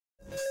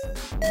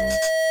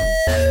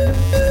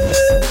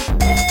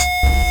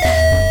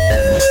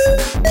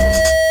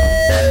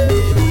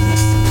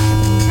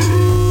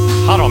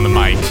Hot on the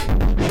mic.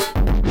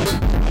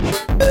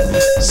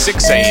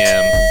 6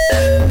 a.m.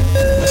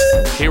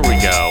 Here we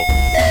go.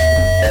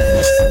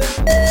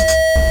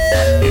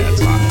 Yeah,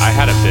 it's fine. I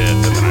had a bit,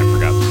 but then I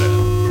forgot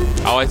the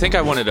bit. Oh, I think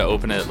I wanted to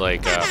open it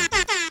like,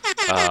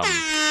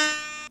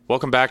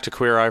 welcome back to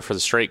Queer Eye for the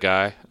Straight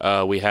Guy.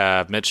 We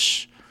have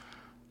Mitch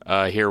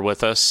here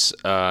with us,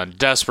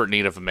 desperate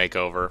need of a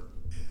makeover.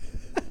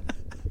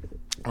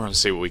 We're going to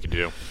see what we can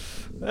do.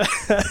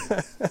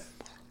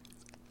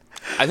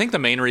 I think the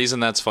main reason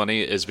that's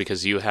funny is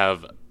because you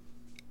have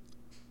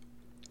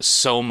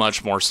so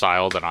much more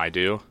style than I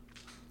do.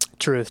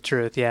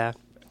 Truth, yeah.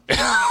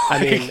 I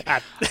mean,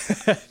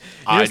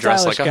 I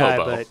dress like a guy,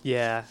 hobo. but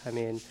yeah, I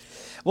mean,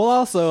 well,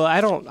 also, I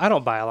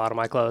don't buy a lot of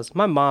my clothes.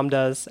 My mom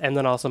does, and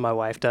then also my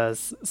wife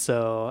does.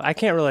 So I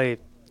can't really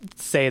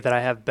say that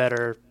I have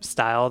better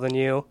style than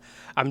you.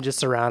 I'm just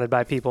surrounded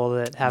by people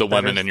that have The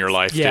women in your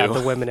life yeah, do.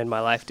 the women in my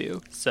life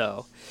do.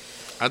 So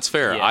That's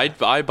fair. Yeah.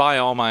 I buy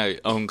all my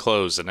own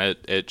clothes, and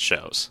it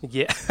shows.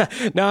 yeah,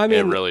 no, I mean,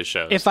 It really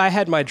shows. If I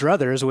had my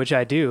druthers, which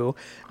I do,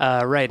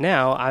 right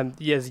now,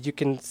 as you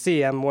can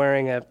see, I'm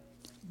wearing a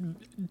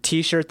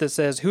T-shirt that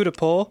says "Who to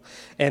Pull"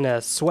 and a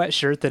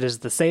sweatshirt that is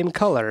the same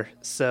color.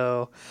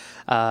 So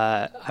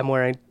I'm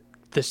wearing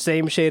the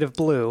same shade of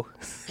blue.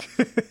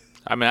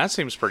 I mean, that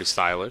seems pretty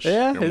stylish.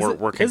 Yeah, and is we're it-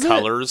 working is it?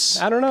 colors.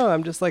 I don't know.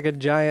 I'm just like a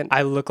giant.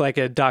 I look like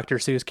a Dr.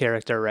 Seuss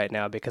character right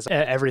now because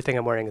everything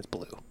I'm wearing is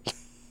blue.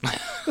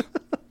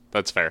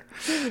 That's fair.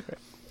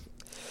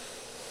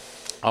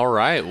 All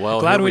right. Well,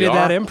 Glad here we did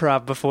are. that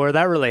improv before.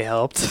 That really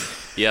helped.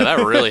 Yeah,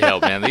 that really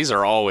helped, man. These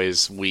are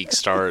always weak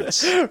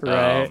starts.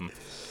 Right.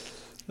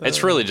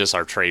 It's really just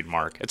our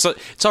trademark. It's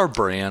our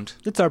brand.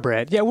 It's our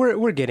brand. Yeah,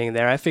 we're getting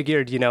there. I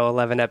figured,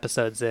 11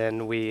 episodes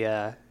in,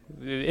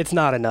 it's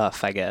not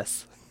enough, I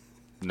guess.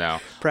 No,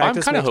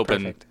 Practice I'm kind of makes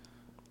hoping. perfect.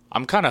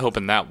 I'm kind of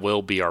hoping that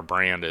will be our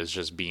brand, is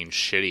just being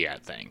shitty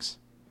at things.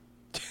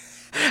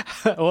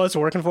 Well, it's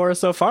working for us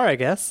so far, I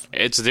guess.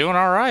 It's doing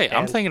all right. I'm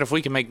And- thinking if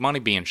we can make money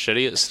being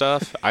shitty at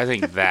stuff, I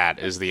think that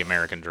is the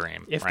American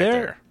dream If right there-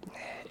 there.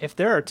 If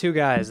there are two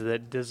guys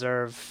that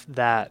deserve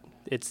that,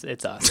 it's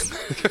us.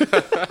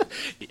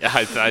 Yeah,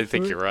 I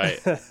think you're right.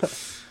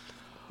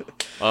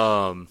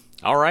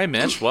 All right,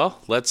 Mitch. Well,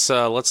 let's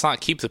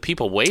not keep the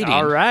people waiting.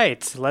 All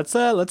right, let's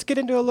get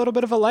into a little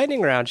bit of a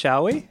lightning round,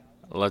 shall we?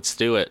 Let's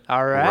do it.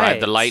 All right.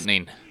 Ride the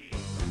lightning.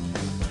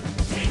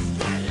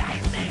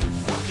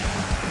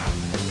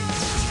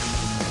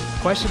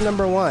 Question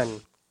number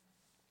 1.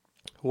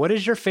 What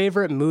is your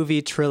favorite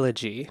movie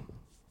trilogy?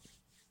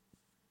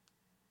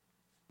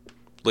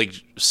 Like,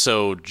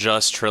 so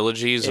just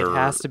trilogies It or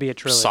has to be a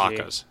trilogy.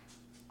 sagas?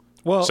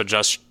 Well, So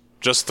just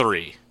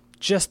 3.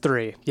 just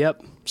 3.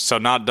 Yep. So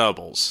not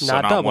doubles. So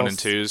Not not 1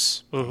 doubles. and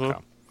 2s. Okay.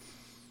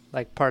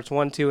 Like parts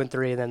 1, 2, and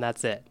 3, and then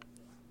that's it.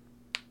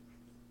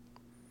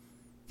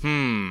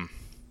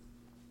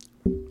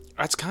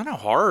 That's kind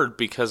of hard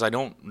because I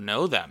don't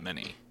know that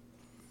many.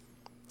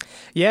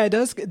 Yeah, it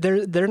does.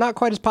 They're not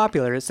quite as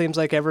popular. It seems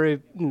like a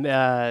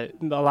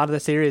lot of the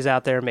series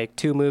out there make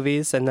 2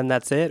 movies and then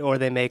that's it, or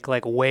they make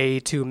like way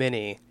too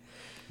many.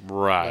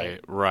 Right.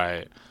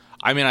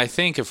 I mean, I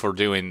think if we're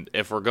going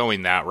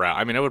that route,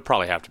 I mean, it would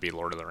probably have to be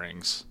Lord of the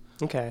Rings.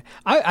 Okay,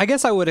 I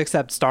guess I would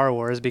accept Star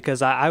Wars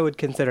because I would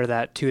consider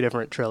that 2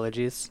 different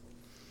trilogies.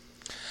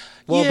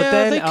 Well,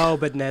 Yeah,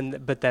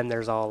 but then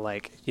there's all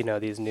like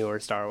these newer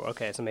Star Wars.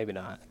 Okay, so maybe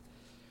not.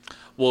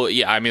 Well,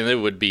 yeah, I mean, it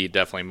would be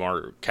definitely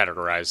more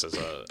categorized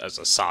as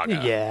a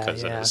saga. Yeah,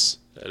 because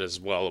yeah. it is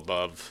well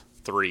above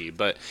 3.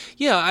 But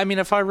yeah, I mean,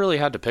 if I really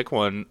had to pick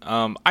one,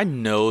 I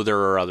know there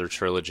are other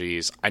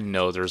trilogies. I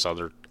know there's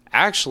other.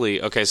 Actually,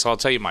 okay, so I'll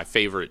tell you my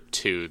favorite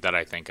 2 that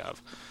I think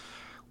of: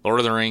 Lord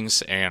of the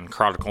Rings and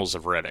Chronicles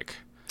of Riddick.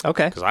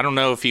 Okay, Because I don't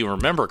know if you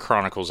remember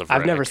Chronicles of Riddick.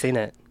 I've never seen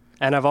it,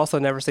 and I've also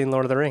never seen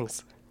Lord of the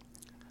Rings.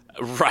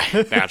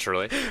 Right,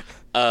 naturally.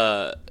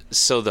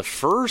 So the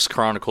first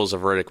Chronicles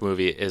of Riddick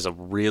movie is a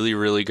really,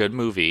 really good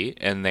movie,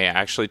 and they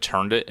actually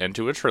turned it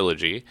into a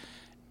trilogy,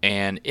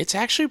 and it's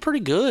actually pretty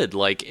good.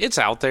 Like, it's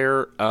out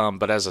there,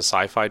 but as a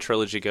sci-fi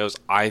trilogy goes,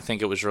 I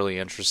think it was really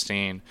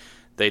interesting.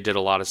 They did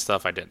a lot of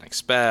stuff I didn't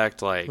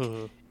expect. Like,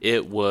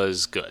 It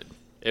was good.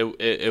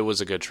 It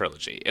was a good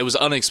trilogy. It was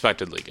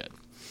unexpectedly good.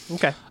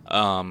 Okay,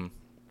 And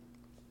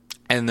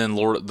then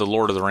the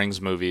Lord of the Rings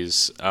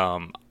movies,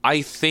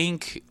 I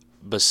think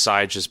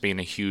besides just being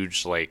a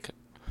huge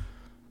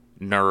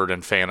nerd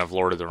and fan of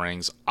Lord of the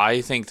Rings,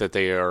 I think that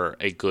they are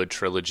a good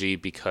trilogy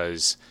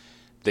because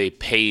they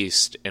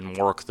paced and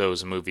work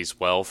those movies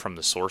well from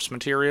the source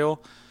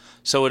material.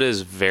 So it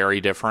is very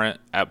different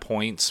at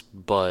points,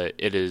 but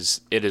it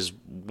is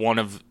one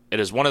of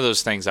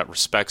those things that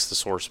respects the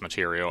source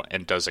material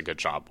and does a good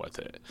job with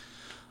it,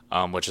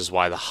 which is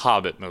why the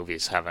Hobbit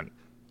movies haven't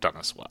done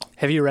as well.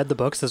 have you read the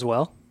books as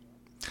well?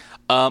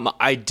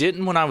 I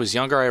didn't when I was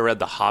younger. I read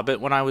The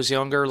Hobbit when I was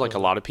younger, like a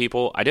lot of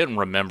people. I didn't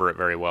remember it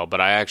very well, but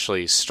I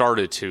actually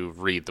started to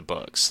read the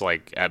books,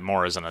 like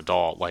more as an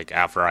adult, like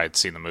after I had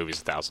seen the movies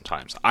 1,000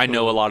 times. I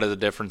know a lot of the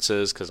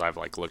differences because I've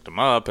like looked them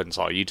up and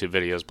saw YouTube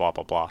videos, blah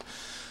blah blah.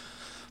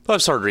 But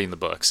I've started reading the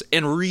books,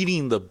 and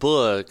reading the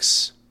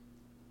books,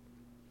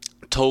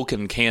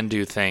 Tolkien can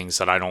do things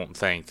that I don't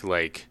think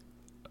like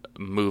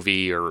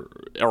movie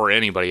or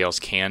anybody else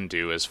can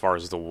do as far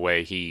as the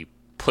way he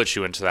puts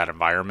you into that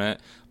environment.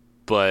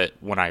 But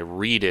when I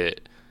read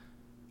it,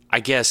 I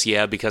guess,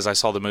 yeah, because I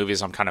saw the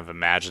movies, I'm kind of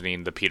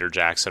imagining the Peter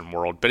Jackson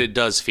world, but it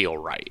does feel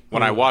right.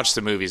 When I watch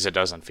the movies, it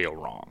doesn't feel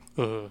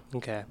wrong.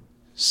 Okay.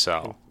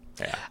 So,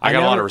 yeah, I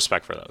got a lot of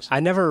respect for those. I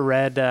never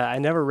read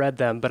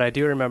them, but I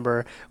do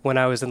remember when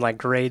I was in like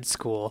grade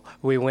school,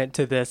 we went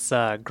to this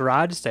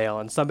garage sale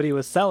and somebody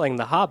was selling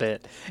The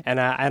Hobbit, and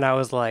I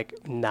was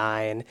like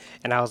 9,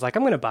 and I was like,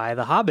 I'm going to buy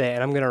The Hobbit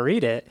and I'm going to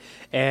read it,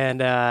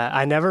 and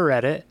I never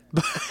read it,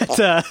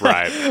 but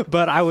Right.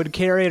 but I would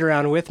carry it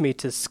around with me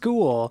to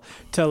school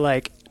to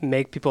like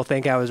make people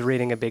think I was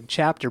reading a big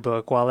chapter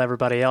book while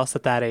everybody else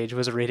at that age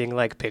was reading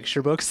like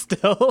picture books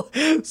still.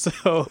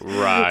 So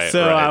Right.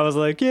 I was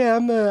like, yeah,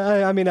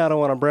 I mean, I don't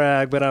want to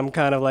brag, but I'm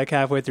kind of like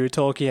halfway through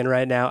Tolkien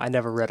right now. I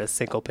never read a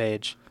single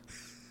page.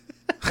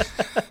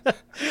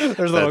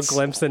 There's a little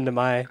glimpse into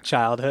my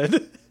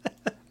childhood.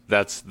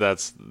 That's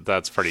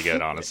pretty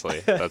good,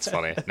 honestly. That's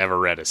funny. Never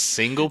read a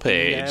single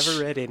page.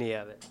 Never read any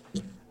of it.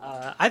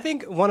 I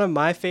think one of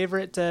my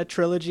favorite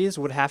trilogies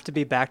would have to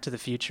be Back to the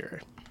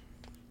Future.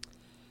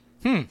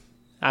 I'm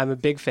a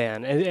big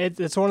fan. And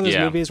it's one of those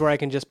movies where I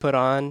can just put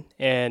on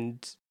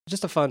and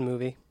just a fun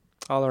movie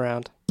all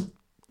around.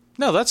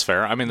 No, that's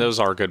fair. I mean, those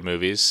are good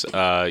movies.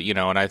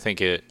 And I think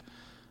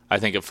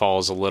it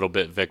falls a little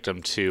bit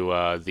victim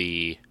to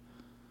the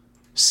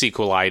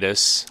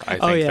sequelitis. I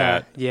think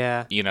that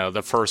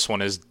the first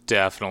one is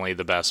definitely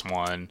the best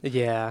one.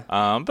 Yeah.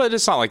 But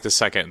it's not like the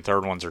second and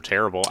third ones are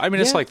terrible. I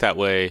mean, it's like that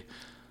way.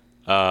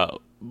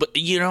 But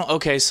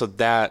okay, so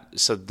that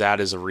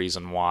is a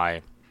reason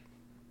why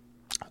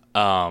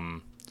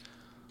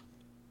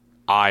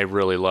I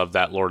really love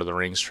that Lord of the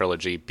Rings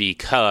trilogy,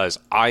 because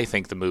I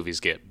think the movies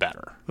get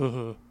better.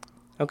 Mm-hmm.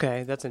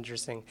 Okay, that's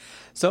interesting.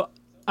 So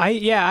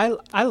I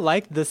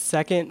like the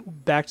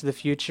second Back to the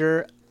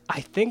Future,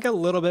 I think a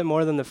little bit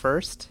more than the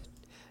first,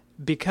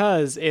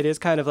 because it is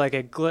kind of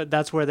like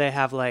that's where they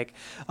have like,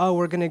 oh,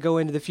 we're going to go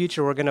into the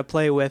future. We're going to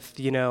play with,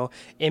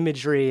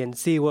 imagery and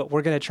see what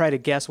we're going to try to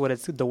guess what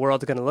the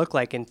world's going to look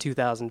like in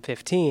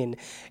 2015.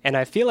 And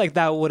I feel like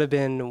that would have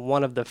been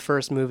one of the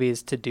first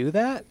movies to do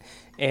that.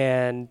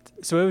 And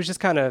so it was just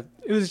kind of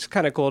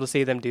cool to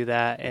see them do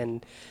that.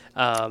 And,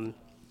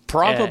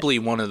 probably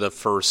one of the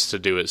first to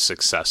do it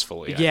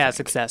successfully.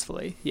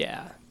 Successfully.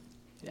 Yeah.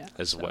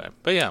 As well.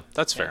 But yeah,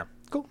 that's fair.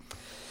 Cool.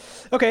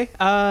 Okay.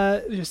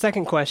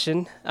 Second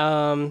question.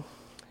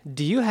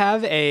 Do you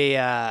have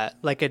a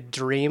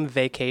dream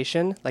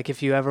vacation? Like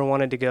if you ever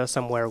wanted to go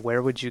somewhere,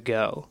 where would you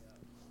go?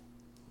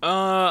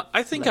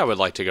 I think I would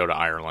like to go to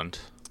Ireland.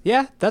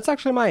 Yeah, that's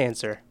actually my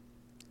answer.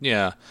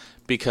 Yeah,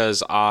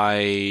 because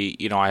I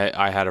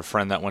had a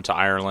friend that went to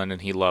Ireland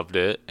and he loved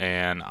it,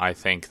 and I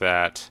think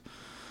that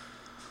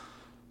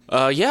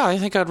I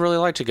think I'd really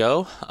like to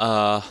go.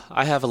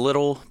 I have a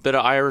little bit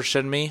of Irish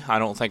in me. I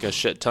don't think a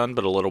shit ton,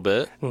 but a little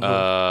bit.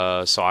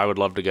 Mm-hmm. So I would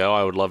love to go.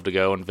 I would love to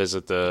go and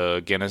visit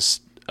the Guinness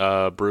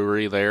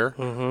brewery there.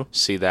 Mm-hmm.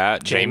 See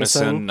that.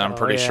 Jameson, I'm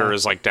pretty sure,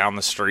 is like down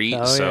the street.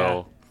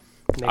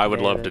 I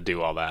would love to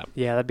do all that.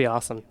 Yeah, that'd be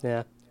awesome.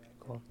 Yeah.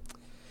 Cool.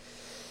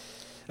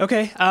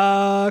 Okay.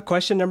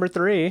 Question number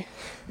 3.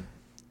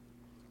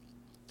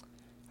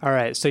 All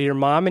right. So your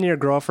mom and your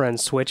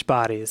girlfriend switch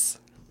bodies.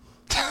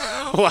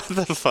 What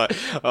the fuck?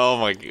 Oh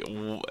my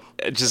God.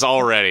 Just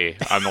already,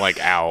 I'm like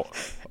out.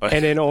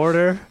 And in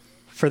order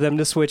for them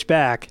to switch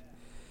back,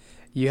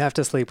 you have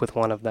to sleep with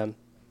one of them.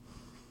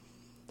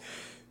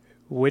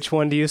 Which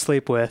one do you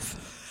sleep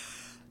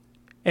with?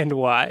 And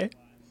why?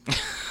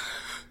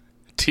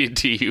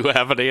 Do you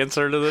have an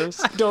answer to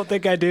this? I don't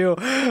think I do.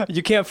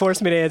 You can't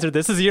force me to answer.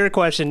 This is your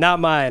question,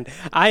 not mine.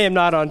 I am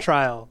not on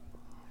trial.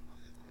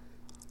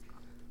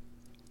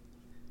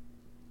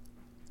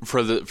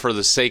 For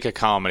the sake of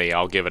comedy,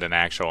 I'll give it an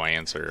actual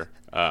answer.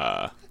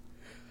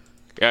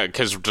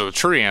 Because the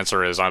true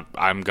answer is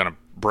I'm gonna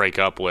break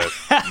up with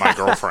my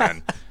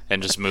girlfriend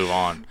and just move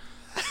on.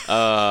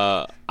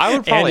 I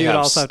would probably and you'd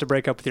also have to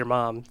break up with your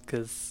mom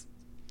because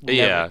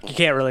you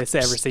can't really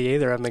ever see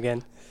either of them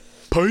again.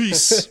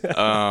 Peace.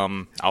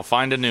 I'll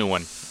find a new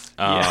one.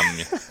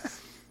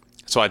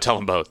 So I tell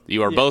them both.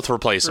 You are both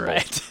replaceable.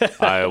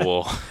 Right. I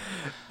will.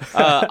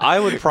 I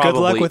would probably. Good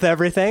luck with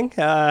everything.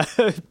 Well,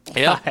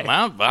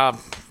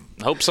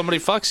 hope somebody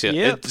fucks you.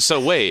 Yep.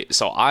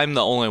 So I'm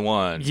the only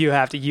one. You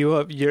have to.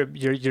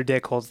 Your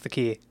dick holds the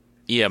key.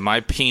 Yeah, my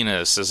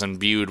penis is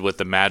imbued with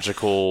the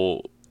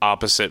magical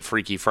opposite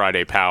Freaky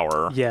Friday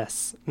power.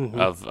 Yes. Mm-hmm.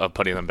 Of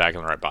putting them back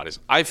in the right bodies.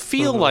 I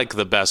feel like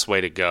the best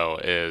way to go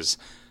is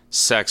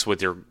sex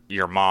with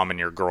your mom and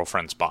your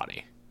girlfriend's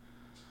body.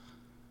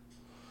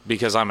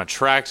 because I'm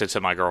attracted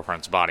to my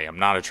girlfriend's body. I'm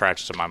not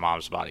attracted to my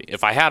mom's body.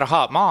 If I had a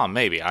hot mom,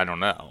 maybe. I don't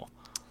know.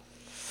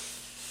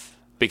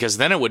 Because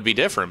then it would be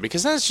different.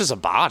 Because then it's just a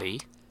body.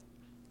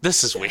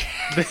 This is weird.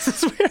 This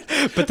is weird.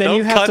 But then Don't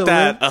you have cut to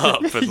that live,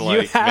 up and you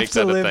like have make to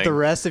that a live thing. the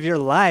rest of your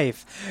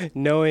life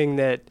knowing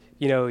that,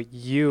 you know,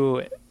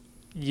 you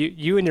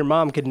and your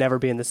mom could never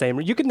be in the same.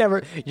 You could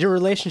never. Your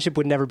relationship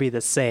would never be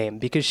the same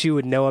because she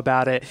would know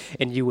about it,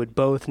 and you would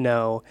both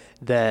know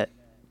that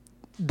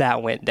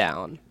went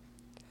down.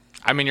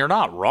 I mean, you're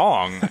not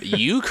wrong.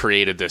 You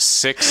created this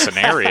sick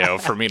scenario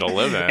for me to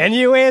live in. And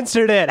you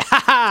answered it.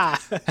 Ha ha.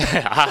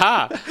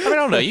 Haha. I mean, I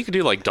don't know. You could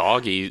do like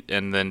doggy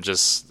and then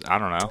just, I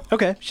don't know.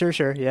 Okay, sure.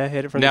 Yeah,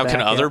 hit it from Now, the back.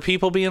 can other yeah.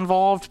 people be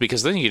involved?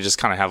 Because then you could just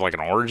kind of have like an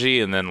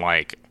orgy and then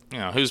like, you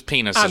know, whose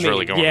penis I is mean,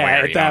 really going yeah,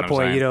 where? at You know that what I'm point,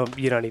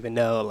 saying? you don't even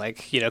know.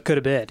 Like, you know, could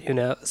have been. Who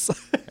knows?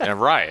 Yeah,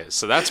 right.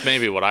 So that's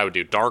maybe what I would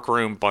do. Dark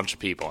room, bunch of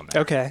people in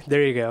there. Okay,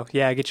 there you go.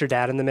 Yeah, get your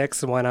dad in the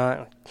mix. Why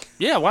not?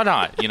 Yeah, why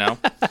not? You know?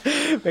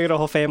 Make it a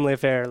whole family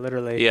affair,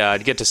 literally. Yeah,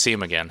 I'd get to see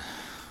him again.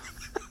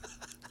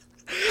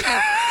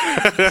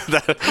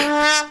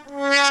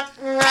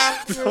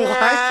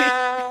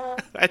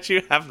 Why did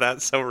you have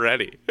that so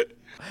ready?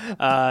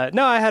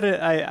 No, I had it.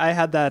 I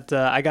had that.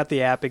 I got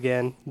the app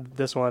again.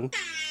 This one.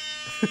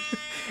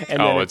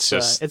 And Oh, then it's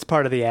just- it's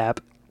part of the app.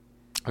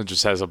 It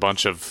just has a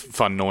bunch of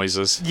fun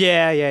noises.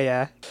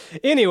 Yeah.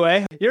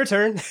 Anyway, your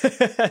turn.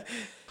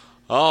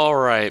 All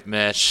right,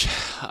 Mitch.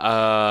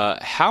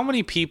 How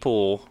many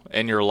people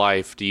in your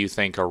life do you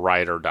think are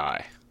ride or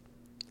die?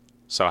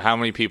 So how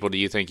many people do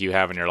you think you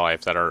have in your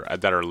life that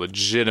are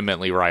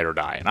legitimately ride or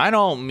die? And I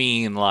don't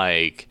mean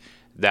like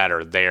that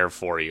are there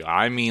for you.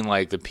 I mean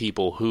like the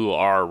people who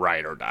are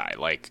ride or die.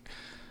 Like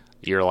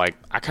you're like,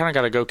 I kind of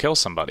got to go kill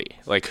somebody.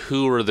 Like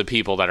who are the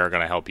people that are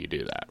going to help you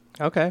do that?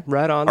 Okay,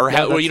 right on. Or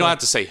No, well, you don't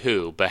that's have to say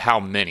who, but how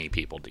many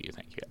people do you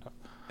think you have?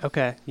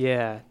 Okay,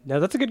 yeah. No,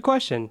 that's a good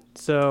question.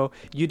 So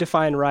you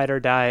define ride or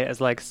die as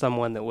like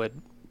someone that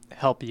would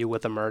help you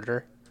with a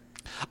murder?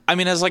 I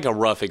mean, as like a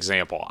rough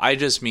example, I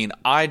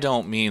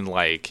don't mean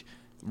like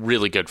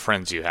really good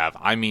friends you have.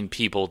 I mean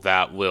people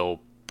that will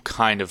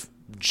kind of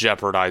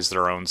jeopardize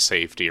their own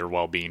safety or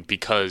well-being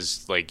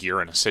because like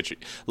you're in a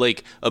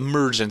like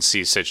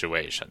emergency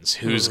situations.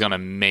 Who's gonna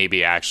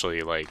maybe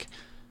actually like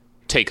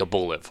take a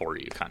bullet for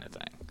you kind of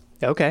thing.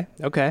 Okay.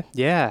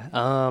 Yeah.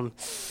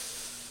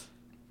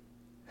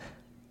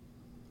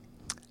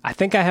 I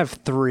think I have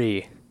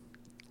three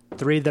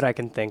that I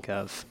can think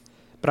of,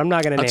 but I'm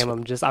not going to name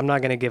them. I'm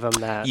not going to give them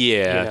that.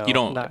 Yeah, you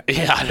don't-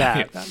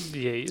 yeah.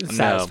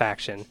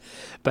 Satisfaction.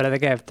 But I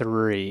think I have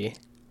three.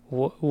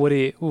 What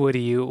do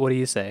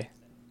you say?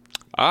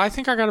 I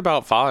think I got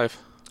about 5.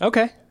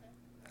 Okay.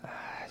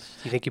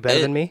 You think you're better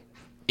than me?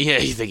 Yeah,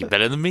 you think you're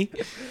better than me?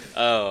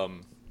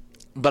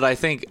 But I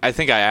think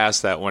I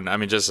asked that one. I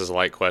mean, just as a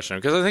light question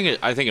because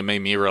I think it made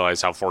me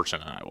realize how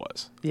fortunate I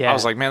was. Yeah. I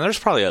was like, man, there's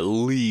probably at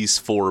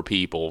least 4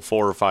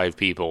 or 5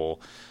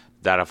 people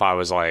that if I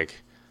was like,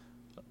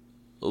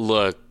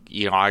 look,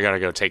 you know, I got to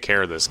go take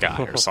care of this guy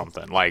or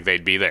something, like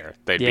they'd be there.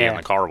 They'd be in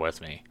the car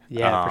with me.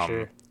 Yeah, for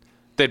sure.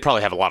 They'd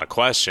probably have a lot of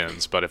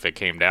questions, but if it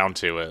came down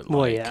to it,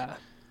 Well, like, yeah.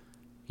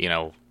 you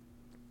know,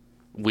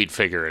 we'd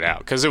figure it out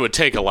because it would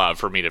take a lot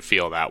for me to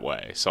feel that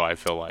way. So I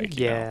feel like,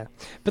 you know,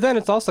 But then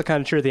it's also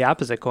kind of true the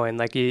opposite coin.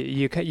 Like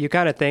you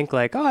kind of think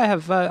like, oh, I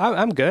have,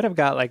 I'm good. I've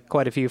got like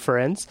quite a few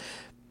friends.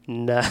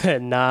 Not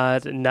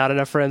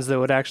enough friends that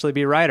would actually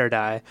be ride or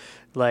die.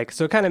 Like,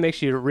 so it kind of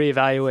makes you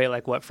reevaluate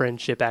like what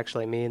friendship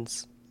actually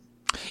means.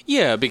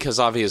 yeah, because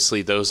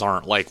obviously those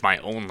aren't like my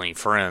only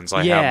friends.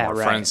 I Yeah, have more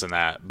right. friends than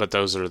that, but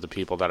those are the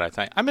people that I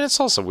think. I mean, it's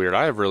also weird.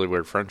 I have really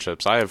weird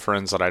friendships. I have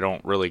friends that I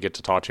don't really get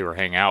to talk to or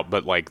hang out,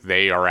 but like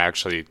they are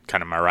actually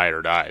kind of my ride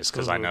or dies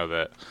because I know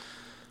that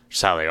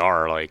just how they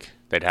are. Like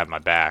they'd have my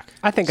back.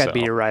 I think I'd So,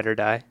 be your ride or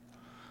die.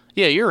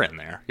 Yeah, you're in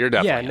there. You're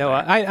definitely. Yeah, in no,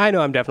 there. I know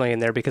I'm definitely in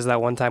there because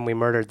that one time we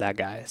murdered that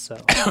guy. So,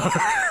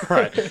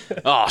 Right.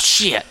 Oh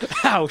shit.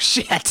 oh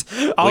shit!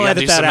 We I'll gotta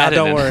edit do that some out.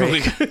 Don't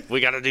editing. worry. we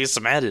got to do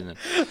some editing.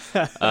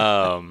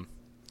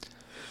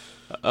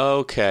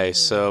 Okay,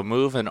 so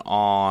moving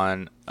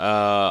on.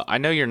 I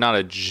know you're not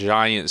a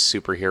giant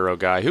superhero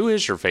guy. Who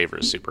is your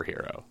favorite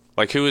superhero?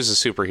 Like, who is a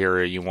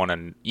superhero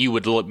you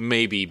would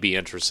maybe be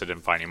interested in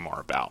finding more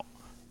about?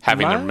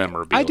 Having their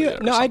memorabilia. I do. or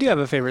No, I do something. have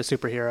a favorite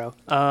superhero.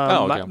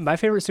 Okay. My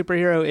favorite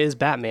superhero is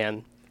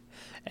Batman,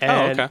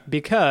 and okay.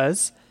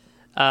 because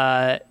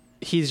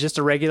he's just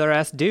a regular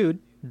ass dude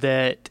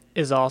that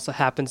is also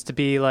happens to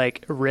be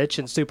like rich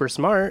and super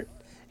smart.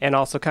 And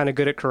also kind of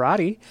good at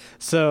karate,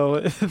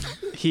 so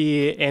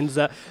he ends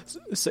up.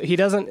 So he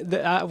doesn't.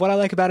 What I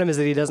like about him is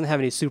that he doesn't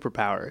have any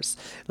superpowers.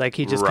 Like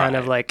he just kind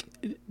of Right.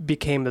 like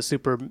became a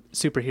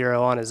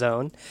superhero on his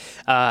own.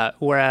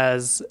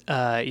 Whereas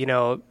you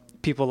know,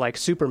 people like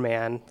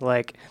Superman.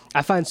 Like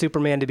I find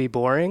Superman to be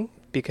boring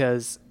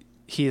because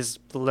he's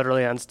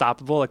literally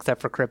unstoppable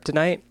except for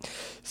kryptonite.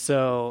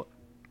 So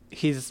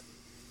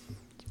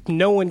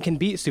no one can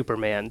beat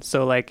Superman.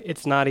 So like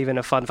it's not even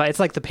a fun fight. It's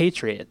like the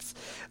Patriots.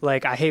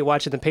 Like I hate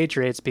watching the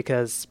Patriots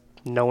because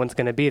no one's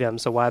going to beat him,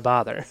 so why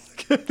bother?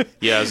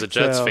 Yeah, as a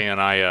Jets So- fan,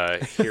 I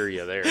hear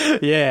you there.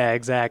 Yeah,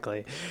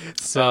 exactly.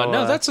 So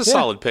No, that's a yeah.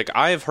 solid pick.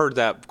 I have heard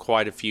that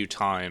quite a few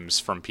times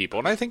from people,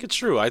 and I think it's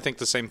true. I think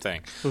the same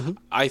thing. Mm-hmm.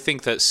 I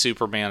think that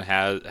Superman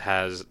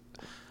has.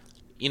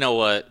 You know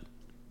what?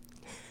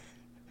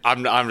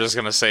 I'm just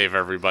gonna save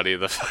everybody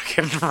the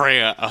fucking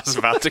rant I was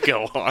about to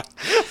go on.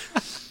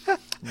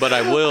 But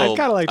I will. I'd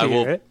kind of like to I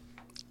will. hear it.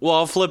 Well,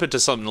 I'll flip it to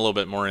something a little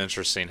bit more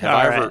interesting. Have All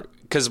I right. ever?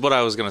 Because what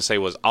I was gonna say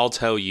was, I'll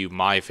tell you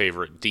my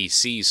favorite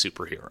DC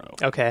superhero.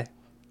 Okay.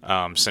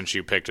 Since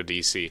you picked a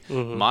DC,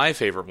 Mm-hmm. my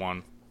favorite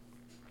one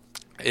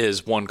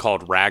is one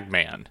called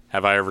Ragman.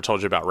 Have I ever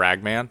told you about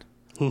Ragman?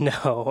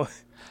 No.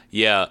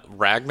 Yeah,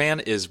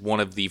 Ragman is one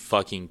of the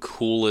fucking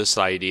coolest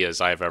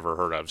ideas I've ever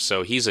heard of.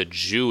 So he's a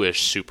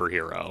Jewish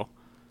superhero,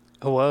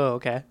 Whoa.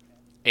 Okay.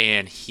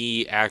 and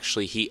he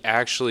actually,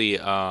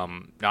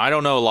 now I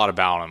don't know a lot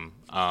about him.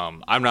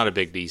 I'm not a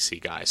big DC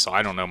guy, so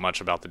I don't know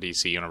much about the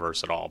DC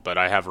universe at all. But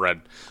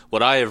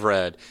what I have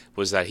read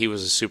was that he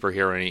was a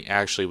superhero, and he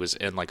actually was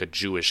in like a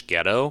Jewish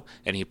ghetto,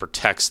 and he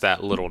protects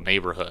that little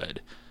neighborhood.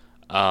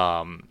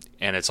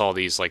 And it's all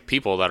these like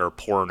people that are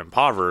poor and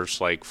impoverished,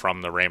 like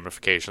from the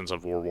ramifications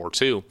of World War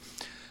II.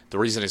 The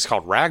reason he's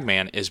called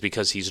Ragman is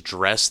because he's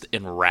dressed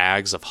in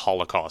rags of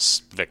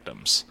Holocaust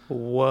victims.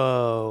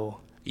 Whoa.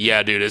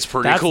 Yeah, dude, it's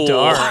pretty That's cool.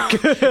 dark.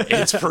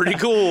 It's pretty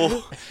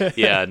cool.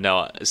 Yeah,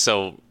 no.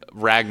 So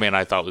Ragman,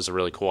 I thought was a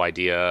really cool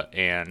idea,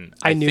 and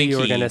I knew think you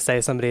were he- going to say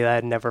somebody that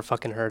I'd never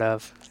fucking heard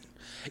of.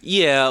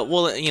 Yeah,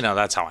 well,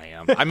 that's how I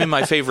am. I mean,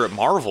 my favorite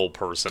Marvel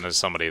person is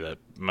somebody that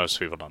most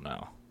people don't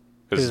know.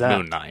 Who's It's that?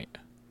 Moon Knight.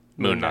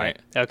 Moon Knight.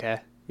 Okay.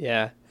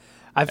 Yeah.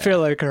 I feel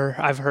like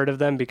I've heard of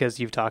them because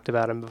you've talked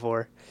about him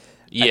before.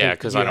 Yeah,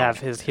 because you I don't. have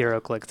his hero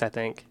clicks, I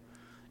think.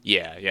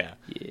 Yeah.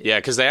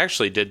 Because they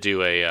actually did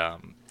do a.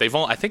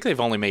 I think they've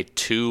only made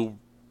 2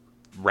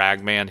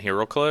 Ragman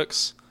hero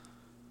clicks,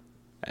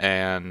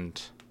 and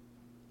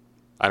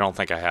I don't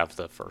think I have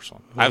the first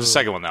one. I have the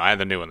second one though. I have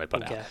the new one they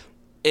put Okay. out.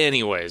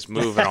 Anyways,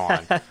 moving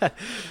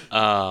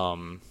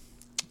on.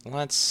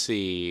 Let's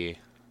see.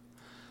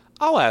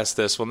 I'll ask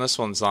this one. This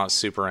one's not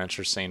super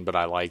interesting, but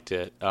I liked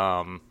it.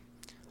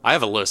 I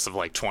have a list of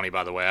like 20,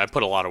 by the way. I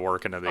put a lot of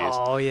work into these.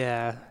 Oh,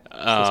 yeah.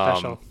 So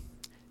special.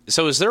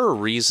 So is there a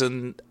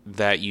reason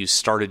that you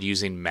started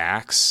using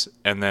Macs,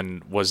 and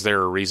then was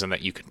there a reason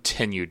that you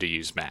continued to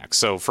use Macs?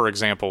 So, for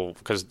example,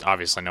 because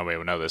obviously nobody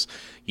would know this,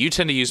 you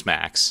tend to use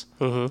Macs.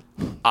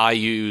 Mm-hmm. I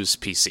use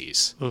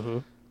PCs. Mm-hmm.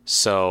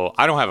 So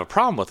I don't have a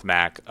problem with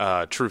Mac.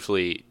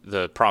 Truthfully,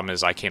 the problem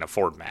is I can't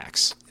afford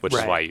Macs, which is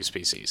Right. why I use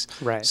PCs.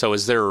 Right. So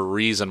is there a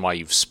reason why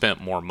you've spent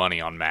more money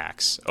on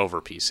Macs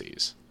over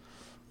PCs?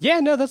 Yeah,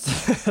 no, that's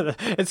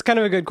it's kind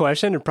of a good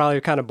question and probably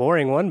a kind of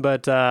boring one,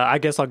 but I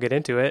guess I'll get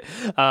into it.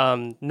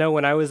 No,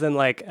 when I was in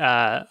like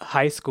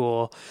high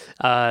school,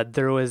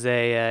 there was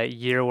a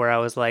year where I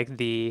was like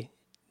the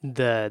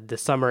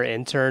summer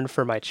intern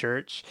for my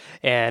church,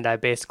 and I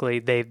basically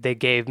they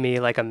gave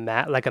me like a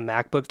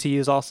MacBook to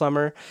use all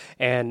summer,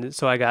 and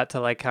so I got to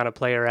like kind of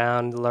play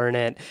around, learn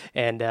it,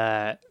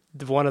 and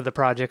one of the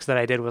projects that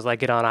I did was like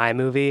get on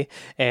iMovie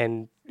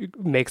and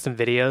make some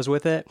videos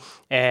with it,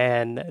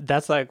 and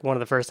that's like one of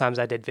the first times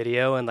I did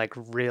video and like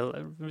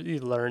really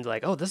learned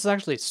like, oh, this is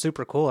actually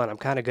super cool and I'm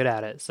kind of good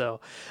at it.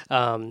 So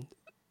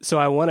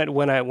I wanted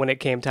when it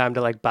came time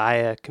to like buy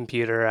a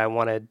computer,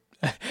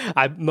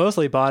 I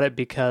mostly bought it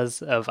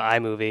because of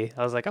iMovie.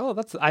 I was like, oh,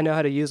 I know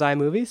how to use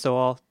iMovie, so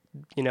I'll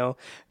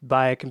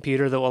buy a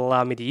computer that will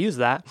allow me to use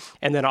that.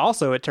 And then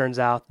also it turns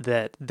out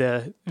that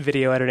the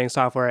video editing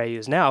software I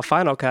use now,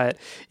 Final Cut,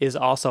 is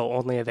also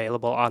only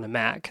available on a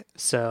Mac.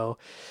 So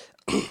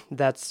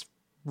that's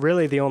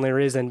really the only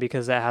reason,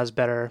 because it has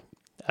better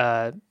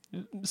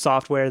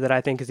software that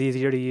I think is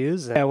easier to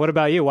use. What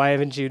about you? Why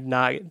haven't you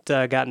not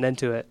gotten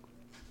into it?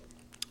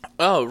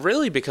 Oh,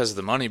 really? Because of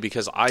the money?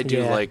 Because I do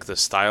Yeah. like the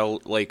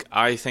style. Like,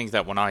 I think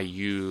that when I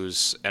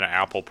use an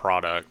Apple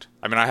product,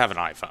 I mean, I have an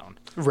iPhone,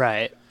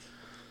 Right.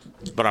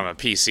 but I'm a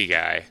PC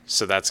guy,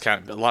 so that's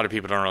kind of, a lot of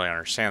people don't really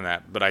understand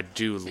that. But I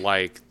do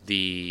like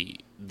the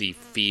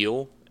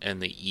feel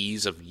and the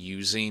ease of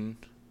using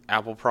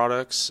Apple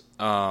products.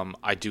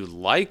 I do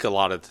like a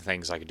lot of the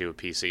things I can do with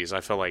PCs.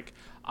 I feel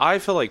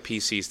like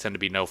PCs tend to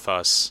be no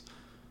fuss,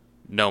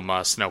 no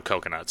muss, no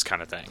coconuts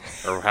kind of thing,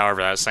 or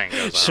however that saying goes.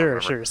 I don't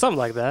remember. Sure. Something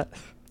like that.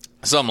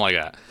 Something like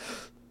that.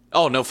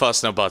 Oh, no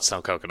fuss, no butts,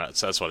 no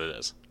coconuts. That's what it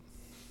is.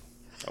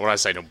 What did I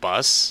say? No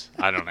bus?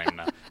 I don't even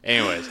know.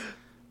 Anyways,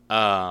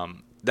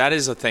 that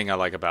is the thing I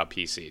like about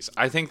PCs.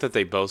 I think that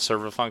they both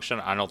serve a function.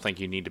 I don't think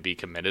you need to be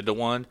committed to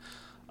one.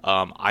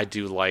 I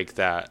do like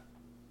that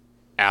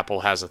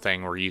Apple has a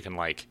thing where you can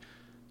like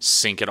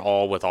sync it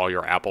all with all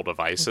your Apple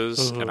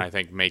devices, and I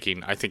think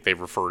they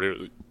refer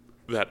to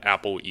that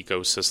Apple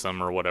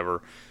ecosystem or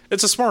whatever.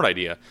 It's a smart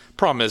idea.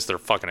 Problem is they're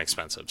fucking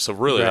expensive. So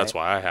really, that's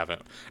why I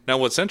haven't. Now,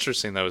 what's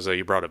interesting though is that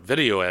you brought up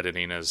video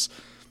editing as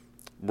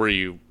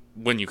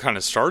when you kind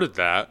of started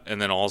that,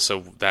 and then also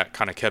that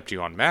kind of kept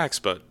you on Macs.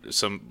 But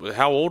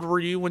how old were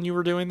you when you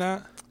were doing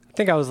that? I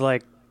think I was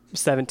like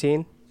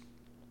 17.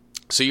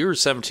 So you're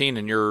 17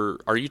 and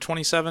are you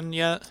 27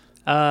 yet?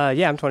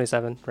 Yeah, I'm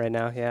 27 right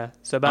now. Yeah,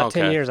 so about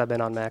 10 years I've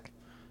been on Mac.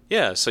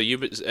 Yeah, so you've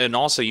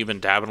been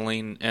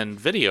dabbling in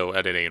video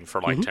editing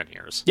for like 10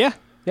 years. Yeah,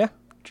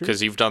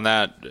 because you've done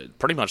that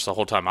pretty much the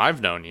whole time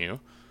I've known you.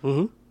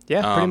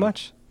 Yeah, pretty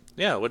much.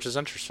 Yeah, which is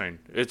interesting.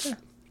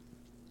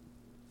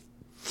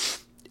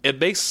 It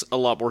makes a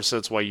lot more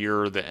sense why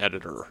you're the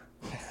editor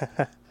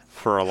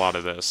for a lot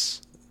of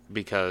this.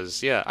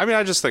 Because,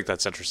 I just think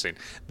that's interesting.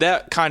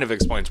 That kind of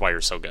explains why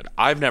you're so good.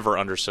 I've never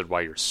understood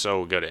why you're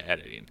so good at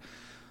editing.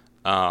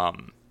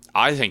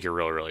 I think you're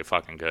really, really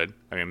fucking good.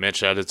 I mean,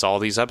 Mitch edits all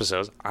these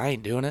episodes. I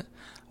ain't doing it.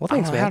 Well,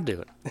 thanks, I don't know how to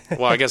do it.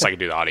 Well, I guess I can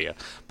do the audio.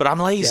 But I'm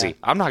lazy. Yeah.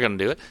 I'm not going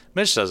to do it.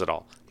 Mitch does it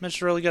all. Mitch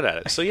is really good at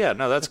it. So,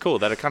 that's cool.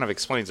 That it kind of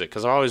explains it.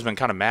 Because I've always been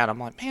kind of mad. I'm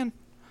like, man,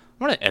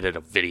 I'm going to edit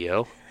a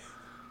video.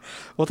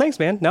 Well, thanks,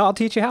 man. No, I'll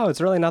teach you how.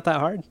 It's really not that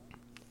hard.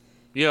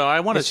 Yeah, I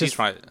want to teach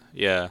my...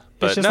 Yeah.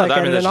 But it's just like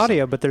editing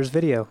audio, but there's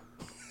video.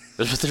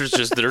 There's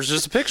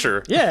just a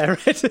picture. Yeah,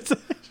 right.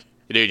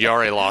 Dude, you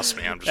already lost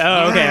me. I'm just...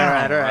 Oh, okay. All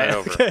right.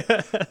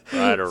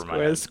 Right over my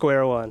head.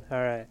 Square one. All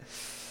right.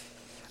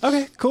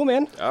 Okay, cool,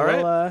 man. All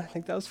right. I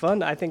think that was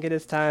fun. I think it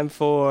is time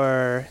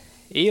for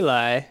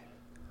Eli.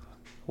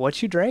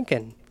 What you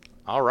drinking?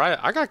 All right.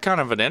 I got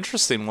kind of an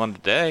interesting one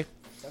today.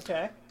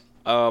 Okay.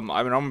 I'm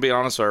going to be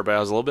honest with everybody. I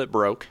was a little bit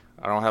broke.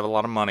 I don't have a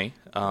lot of money,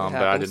 but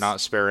I did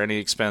not spare any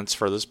expense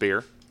for this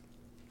beer.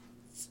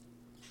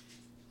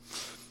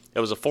 It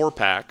was a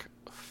 4-pack.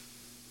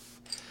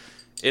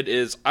 It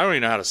is, I don't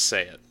even know how to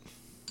say it.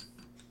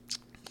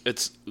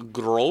 It's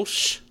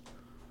Grolsch.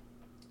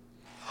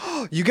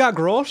 You got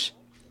Grolsch?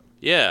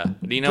 Yeah.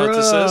 Do you know what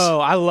this is? Oh,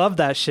 I love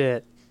that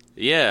shit.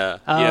 Yeah.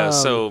 Yeah.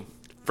 So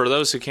for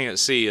those who can't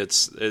see, it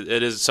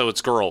is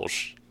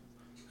Grolsch.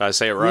 Did I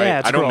say it right?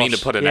 Yeah, I don't mean to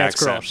Grolsch. put an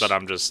accent, Grolsch.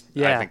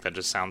 but I think that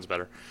just sounds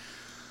better.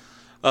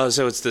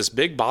 So it's this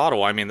big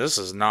bottle. I mean, this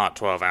is not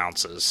 12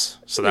 ounces.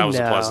 So that was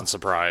a pleasant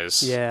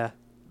surprise. Yeah.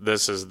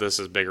 This is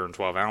bigger than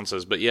 12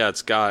 ounces. But yeah,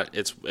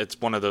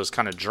 it's one of those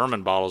kind of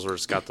German bottles where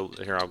it's got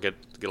here, I'll get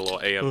a little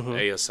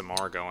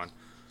ASMR going.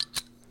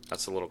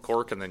 That's a little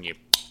cork, and then you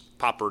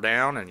pop her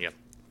down, and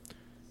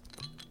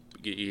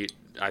you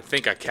I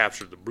think I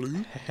captured the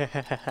blue.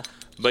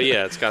 But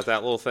yeah, it's got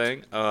that little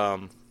thing.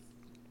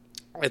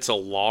 It's a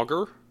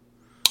lager.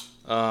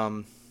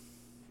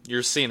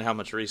 You're seeing how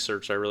much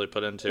research I really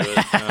put into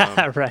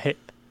it. Right.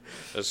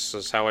 This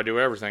is how I do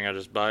everything. I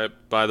just buy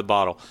the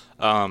bottle.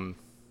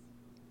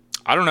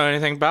 I don't know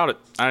anything about it.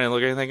 I didn't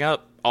look anything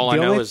up. All I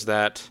know is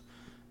that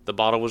the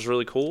bottle was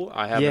really cool.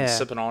 I have been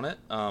sipping on it,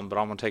 but I'm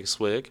going to take a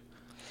swig.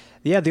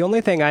 Yeah, the only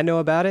thing I know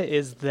about it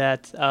is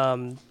that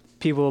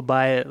people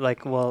buy it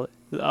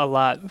a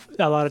lot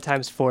of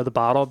times for the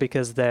bottle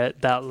because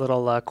that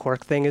little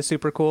cork thing is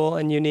super cool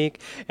and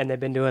unique, and they've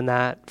been doing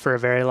that for a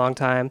very long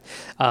time.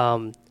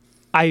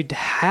 I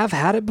have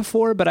had it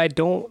before, but I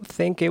don't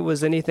think it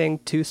was anything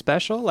too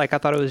special. Like, I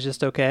thought it was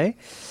just okay.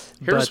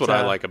 Here's what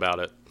I like about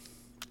it.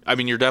 I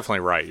mean, you're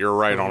definitely right. You're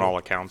right on all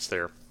accounts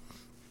there.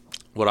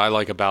 What I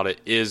like about it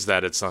is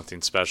that it's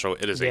something special.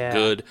 It is a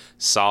good,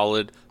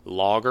 solid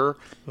lager.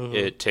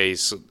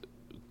 It's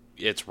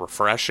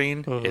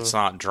refreshing. It's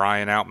not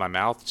drying out my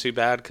mouth too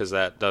bad, because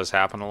that does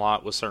happen a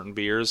lot with certain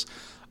beers.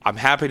 I'm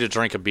happy to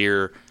drink a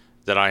beer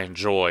that I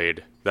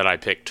enjoyed, that I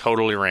picked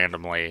totally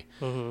randomly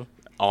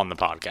on the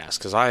podcast.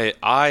 Because I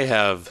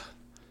have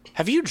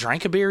you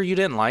drank a beer you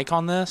didn't like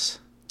on this?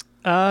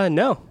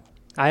 No,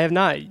 I have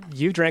not.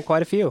 You drank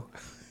quite a few.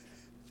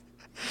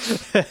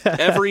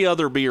 Every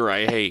other beer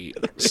I hate,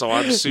 so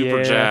I'm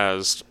super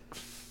jazzed.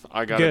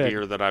 I got a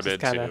beer that I'm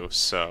into,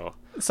 so...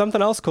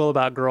 Something else cool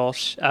about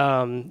Grolsch.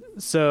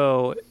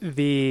 So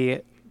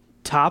the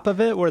top of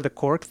it, where the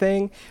cork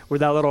thing, where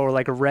that little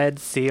red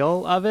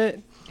seal of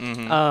it.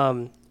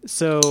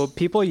 So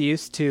people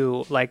used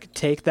to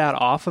take that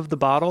off of the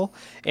bottle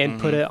and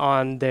put it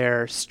on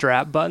their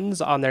strap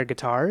buttons on their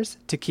guitars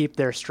to keep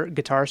their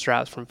guitar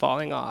straps from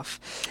falling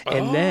off.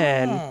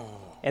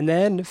 And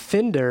then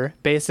Fender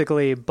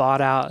basically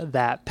bought out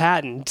that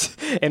patent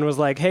and was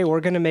like, hey, we're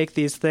going to make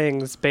these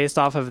things based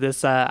off of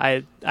this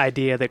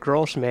idea that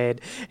Grolsch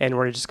made, and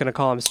we're just going to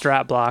call them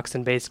strap blocks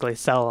and basically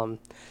sell them.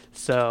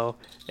 So,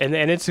 and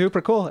it's super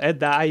cool.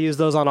 I use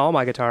those on all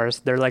my guitars.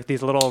 They're like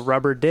these little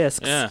rubber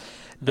discs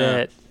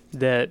that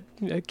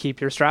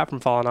keep your strap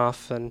from falling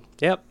off. And,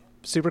 yep,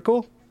 super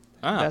cool.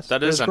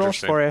 That is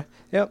interesting. For you.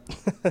 Yep.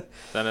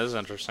 That is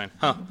interesting.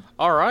 Huh.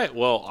 All right.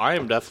 Well, I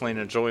am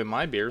definitely enjoying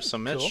my beer. So,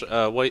 Mitch,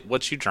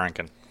 what you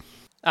drinking?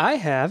 I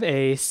have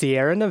a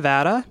Sierra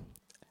Nevada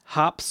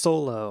Hop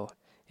Solo.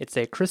 It's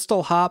a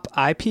Crystal Hop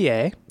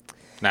IPA.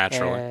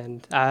 Naturally.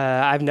 And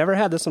I've never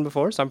had this one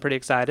before, so I'm pretty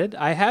excited.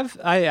 I have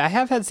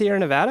had Sierra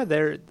Nevada.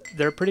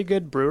 They're a pretty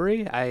good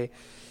brewery.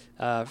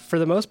 For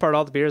the most part,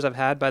 all the beers I've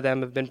had by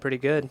them have been pretty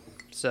good.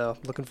 So,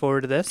 looking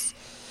forward to this.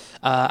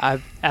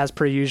 As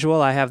per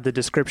usual, I have the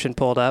description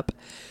pulled up.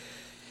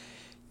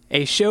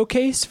 A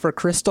showcase for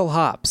crystal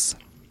hops.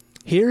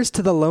 Here's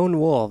to the lone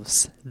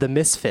wolves, the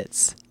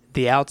misfits,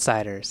 the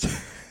outsiders.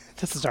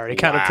 This is already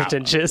kind of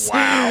pretentious.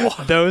 Wow.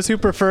 Those who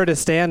prefer to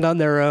stand on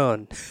their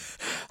own.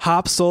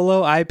 Hop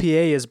Solo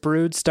IPA is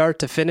brewed start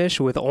to finish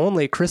with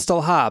only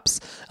crystal hops,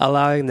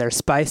 allowing their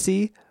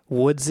spicy,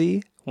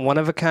 woodsy,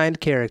 one-of-a-kind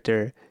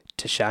character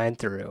to shine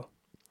through.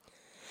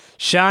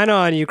 Shine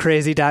on, you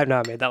crazy dive. No,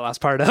 I made that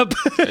last part up.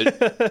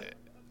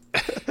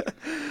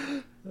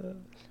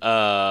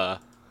 I'm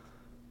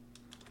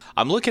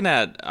looking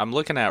at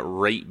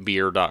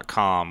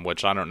ratebeer.com,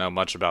 which I don't know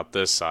much about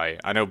this site.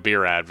 I know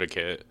Beer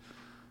Advocate,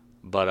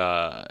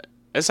 but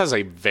this has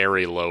a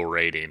very low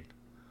rating.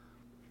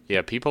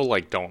 Yeah, people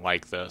don't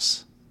like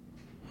this.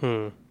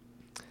 But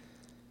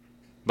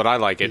I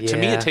like it. To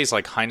me, Yeah. it tastes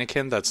like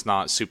Heineken that's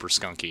not super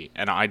skunky,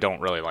 and I don't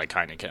really like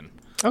Heineken.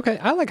 Okay,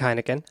 I like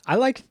Heineken. I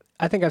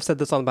think I've said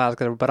this on the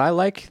podcast, but I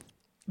like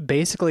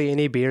basically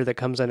any beer that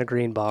comes in a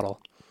green bottle.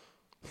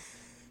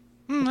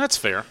 That's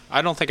fair.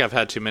 I don't think I've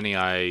had too many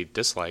I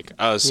dislike.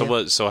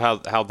 So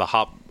how the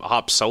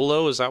hop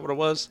solo, is that what it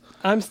was?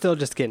 I'm still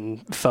just getting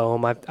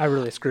foam. I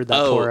really screwed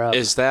that pour up.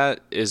 Is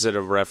it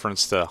a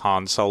reference to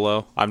Han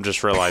Solo? I'm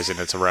just realizing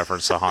it's a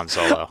reference to Han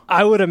Solo.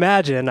 I would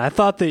imagine. I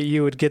thought that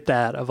you would get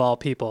that of all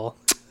people.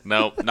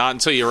 No, not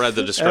until you read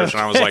the description.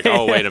 I was like,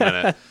 oh, wait a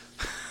minute.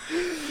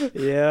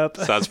 Yep.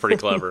 So that's pretty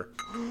clever.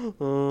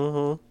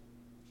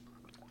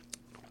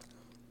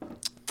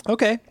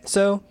 Okay,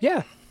 so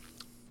yeah.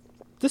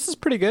 This is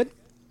pretty good.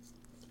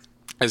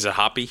 Is it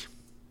hoppy?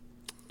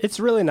 It's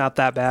really not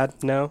that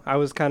bad. No, I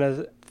was kind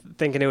of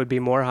thinking it would be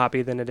more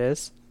hoppy than it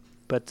is.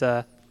 But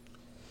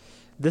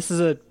this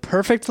is a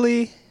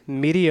perfectly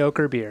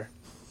mediocre beer.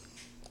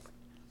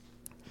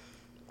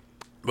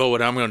 Well,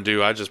 what I'm going to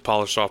do, I just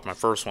polished off my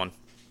first one.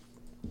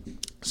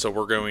 So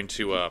we're going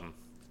to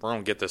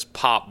get this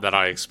pop that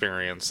I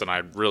experienced, and I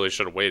really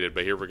should have waited,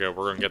 but here we go.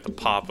 We're going to get the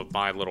pop of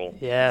my little...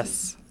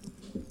 Yes.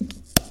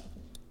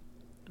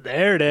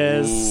 There it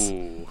is.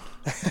 Ooh.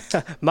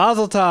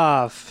 Mazel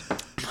tov.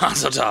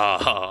 Mazel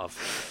tov.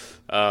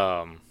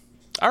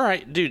 All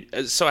right,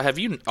 dude. So have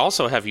you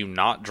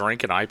not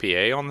drank an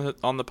IPA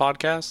on the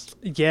podcast?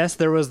 Yes,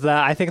 there was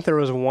that. I think there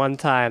was one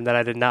time that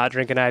I did not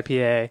drink an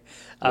IPA.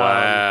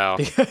 Wow.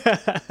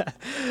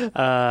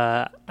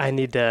 I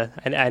need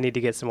to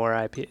get some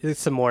more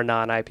some more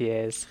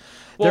non-IPAs.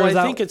 Well,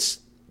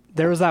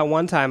 There was that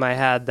one time I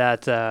had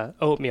that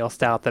oatmeal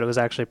stout that it was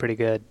actually pretty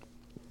good.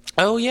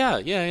 Oh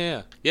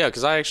yeah.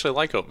 Because I actually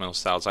like oatmeal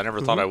stouts. I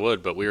never thought I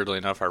would, but weirdly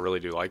enough, I really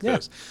do like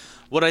those.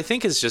 What I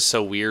think is just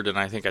so weird, and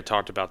I think I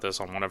talked about this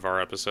on one of our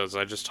episodes.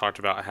 I just talked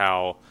about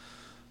how,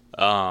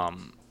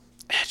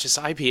 just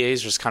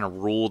IPAs just kind of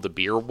rule the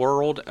beer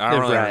world. And I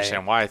don't really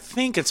understand why. I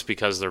think it's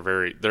because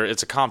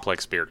it's a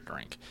complex beer to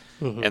drink,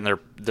 and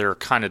they're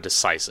kind of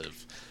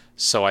decisive.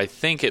 So I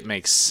think it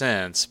makes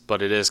sense,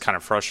 but it is kind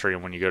of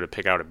frustrating when you go to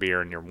pick out a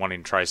beer and you're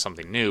wanting to try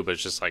something new, but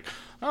it's just like,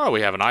 oh, we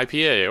have an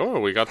IPA.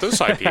 Oh, we got this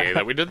IPA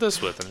that we did this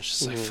with. And it's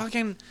just like,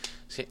 fucking,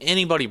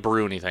 anybody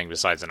brew anything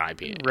besides an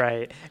IPA.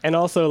 Right. And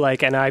also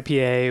like an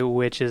IPA,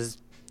 which is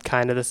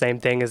kind of the same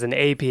thing as an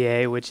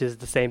APA, which is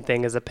the same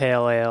thing as a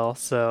pale ale.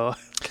 So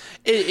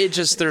it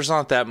just, there's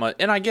not that much.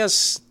 And I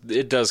guess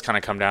it does kind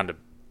of come down to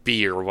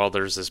beer. Well,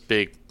 there's this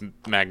big,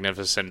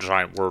 magnificent,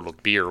 giant world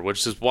of beer,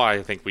 which is why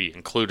I think we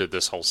included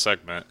this whole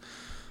segment.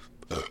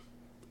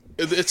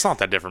 It's not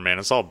that different, man.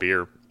 It's all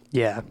beer.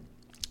 yeah.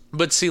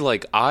 But see,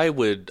 like, I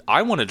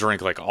want to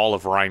drink like all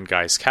of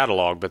Rheingeist's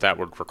catalog, but that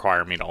would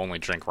require me to only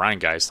drink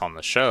Rheingeist on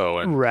the show,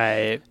 and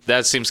Right.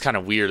 that seems kind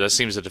of weird. That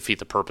seems to defeat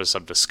the purpose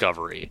of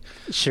discovery.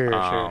 Sure.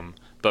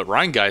 But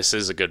Rheingeist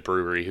is a good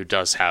brewery who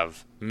does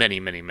have many,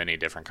 many, many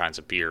different kinds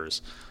of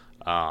beers.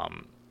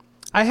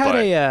 I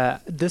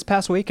had this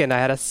past weekend, I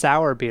had a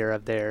sour beer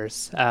of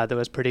theirs that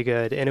was pretty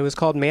good, and it was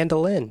called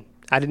Mandolin.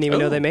 I didn't even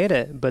know they made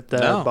it, but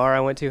the bar I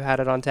went to had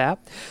it on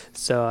tap,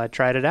 so I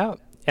tried it out.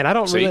 And I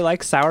don't really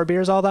like sour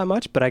beers all that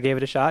much, but I gave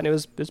it a shot, and it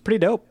was pretty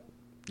dope.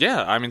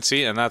 Yeah, I mean,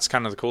 see, and that's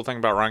kind of the cool thing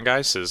about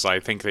Rheingeist is I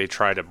think they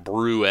try to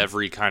brew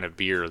every kind of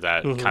beer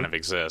that kind of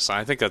exists.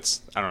 I think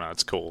that's, I don't know,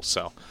 it's cool.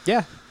 So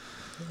Yeah,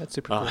 that's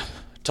super cool.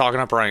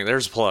 Talking up Rhein,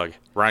 there's a plug.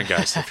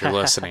 Rheingeist, if you're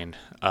listening.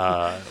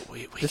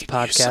 We This could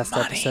use some podcast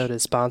money. episode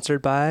is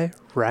sponsored by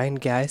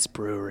Rheingeist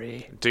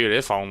Brewery. Dude,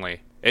 if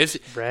only.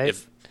 Right?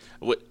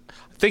 I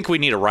think we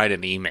need to write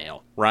an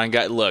email.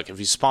 Rheingeist, look, if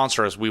you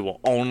sponsor us, we will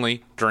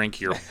only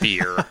drink your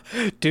beer.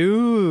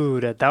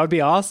 Dude, that would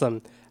be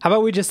awesome. How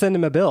about we just send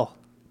him a bill?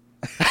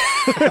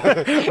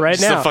 Right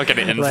Just now. a fucking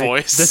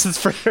invoice. This is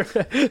for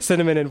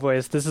send him an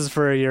invoice. This is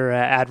for your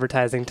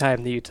advertising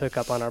time that you took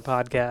up on our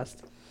podcast.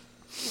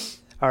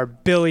 Our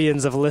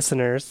billions of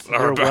listeners,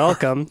 you're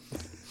welcome.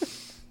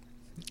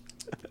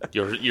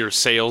 Your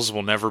sales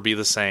will never be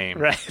the same.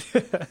 Right.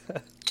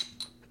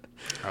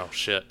 Oh,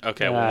 shit.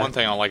 Okay, well, one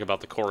thing I like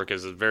about the cork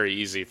is it's very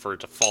easy for it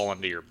to fall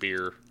into your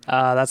beer.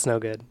 That's no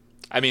good.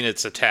 I mean,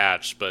 it's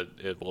attached, but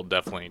it will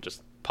definitely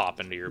just pop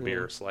into your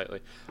beer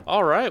slightly.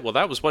 All right, well,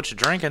 that was what you're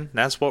drinking.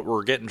 That's what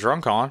we're getting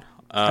drunk on.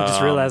 I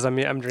just realized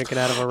I'm drinking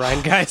out of a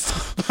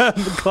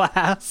Rheingeist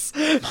glass.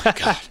 My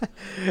God.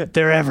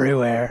 They're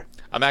everywhere.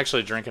 I'm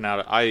actually drinking out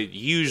of... I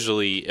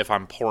usually, if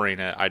I'm pouring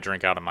it, I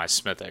drink out of my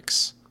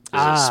Smithix. Is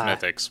a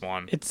Smithix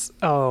one.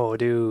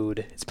 Dude,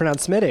 it's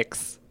pronounced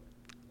Smithix.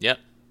 Yep.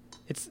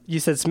 You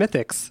said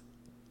Smithix.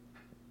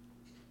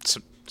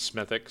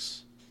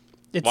 Smithix.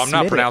 It's Well, I'm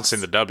not Smithix.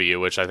 pronouncing the W,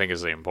 which I think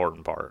is the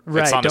important part.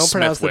 Right, It's not don't a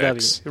pronounce the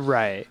W. Smithwix.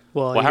 Right.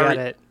 Well, Well, you how got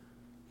are- it.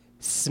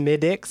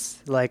 Smiddix,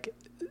 like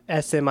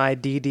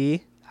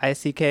Smiddicks.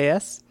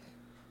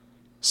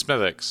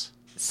 Smithix.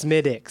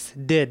 Smiddix.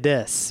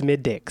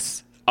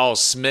 Smiddix. Oh,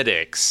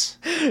 Smithix.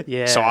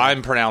 Yeah. So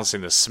I'm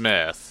pronouncing the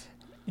Smith.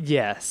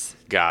 Yes.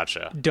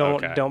 Gotcha.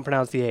 Don't Okay.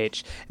 pronounce the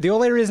H. The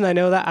only reason I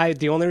know that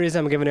the only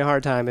reason I'm giving you a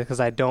hard time is because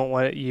I don't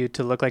want you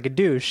to look like a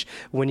douche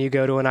when you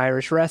go to an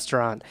Irish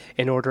restaurant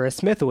and order a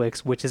Smithwix,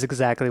 which is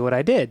exactly what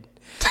I did.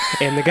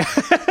 And the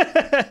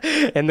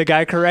guy and the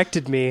guy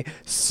corrected me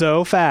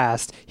so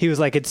fast. He was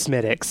like, "It's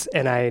Smiddix,"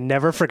 and I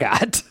never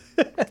forgot.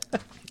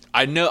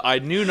 I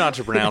knew not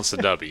to pronounce the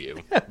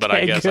W, but I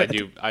Okay, guess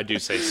good. I do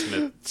say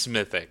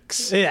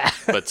Smithix. Yeah.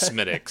 But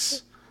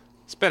Smiddix.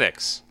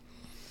 Spiddix.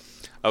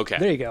 Okay.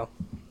 There you go.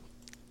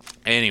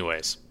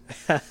 Anyways.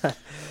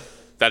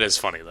 That is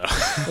funny though.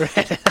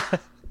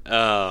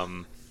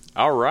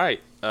 All right.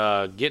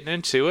 Getting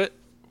into it.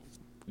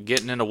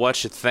 Getting into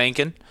what you're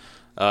thinking.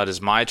 It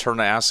is my turn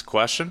to ask a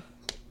question.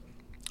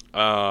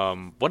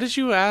 What did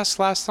you ask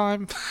last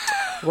time?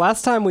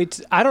 Last time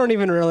I don't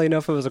even really know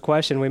if it was a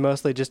question. We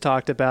mostly just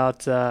talked about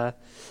the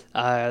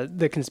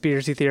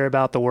conspiracy theory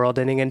about the world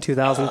ending in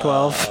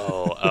 2012.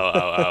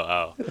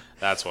 Oh.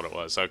 That's what it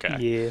was. Okay.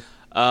 Yeah.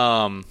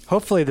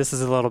 Hopefully this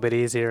is a little bit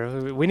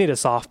easier. We need a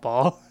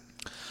softball.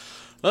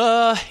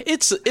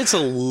 It's a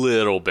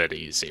little bit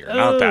easier,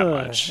 not that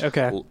much.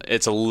 Okay.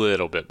 It's a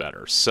little bit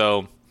better.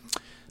 So,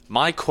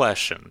 my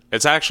question.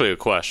 It's actually a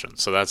question,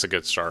 so that's a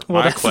good start.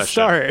 Well, my that's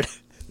question. a start.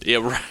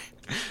 Yeah,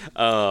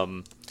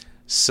 right.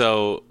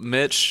 So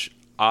Mitch,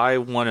 I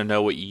want to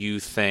know what you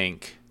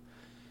think.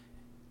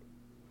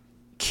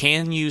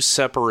 Can you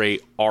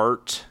separate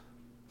art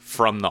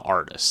from the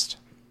artist?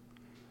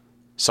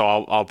 So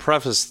I'll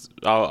preface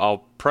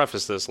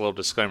this little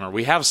disclaimer.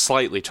 We have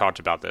slightly talked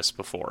about this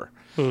before,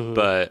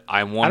 but I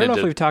I wanted don't know to.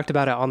 if we've talked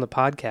about it on the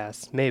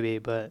podcast, maybe,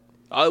 but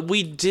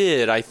We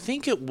did. I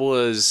think it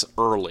was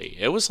early.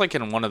 It was like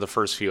in one of the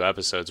first few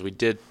episodes. We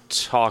did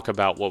talk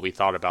about what we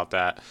thought about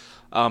that.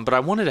 But I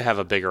wanted to have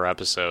a bigger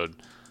episode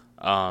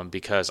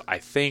because I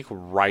think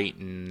right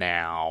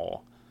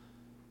now,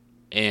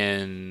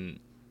 in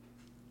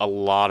a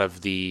lot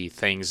of the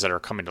things that are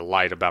coming to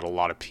light about a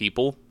lot of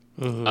people,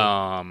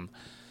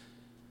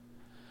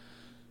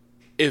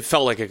 it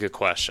felt like a good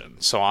question.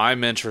 So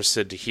I'm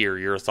interested to hear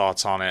your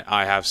thoughts on it.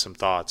 I have some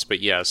thoughts. But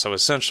yeah, so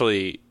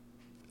essentially,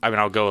 I mean,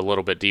 I'll go a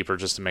little bit deeper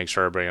just to make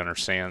sure everybody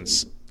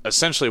understands.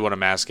 Essentially what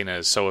I'm asking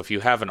is, so if you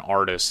have an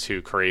artist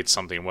who creates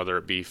something, whether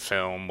it be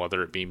film,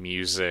 whether it be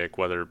music,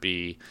 whether it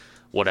be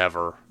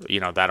whatever,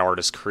 that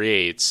artist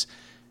creates,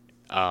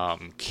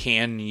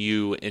 can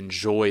you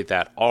enjoy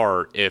that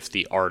art if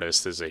the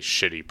artist is a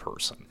shitty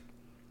person?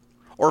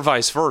 Or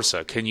vice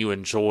versa, can you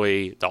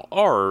enjoy the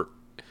art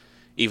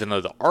even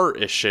though the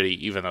art is shitty,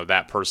 even though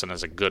that person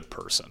is a good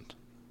person?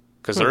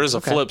 Because there is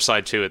a flip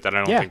side to it that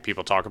I don't think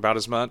people talk about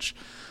as much.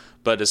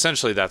 But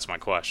essentially, that's my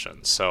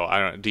question.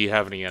 So, do you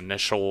have any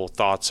initial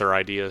thoughts or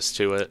ideas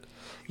to it?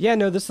 yeah,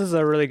 no, this is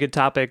a really good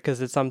topic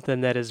because it's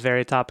something that is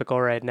very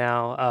topical right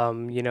now.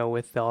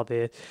 With all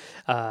the,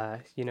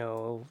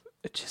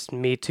 just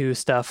Me Too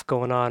stuff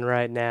going on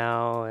right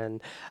now,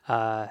 and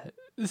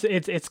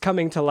it's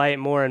coming to light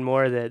more and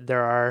more that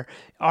there are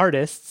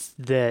artists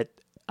that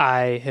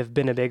I have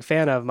been a big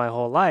fan of my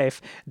whole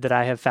life that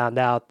I have found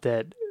out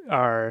that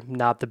are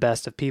not the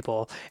best of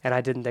people, and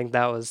I didn't think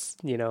that was,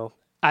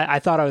 I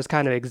thought I was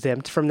kind of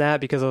exempt from that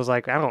because I was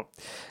like, I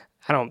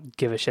don't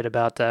give a shit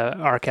about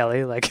R.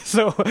 Kelly, like,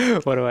 so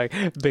what do I?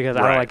 Because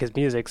I don't like his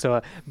music.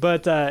 So,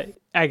 but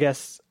I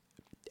guess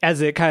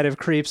as it kind of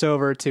creeps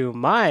over to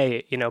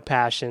my,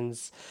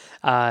 passions,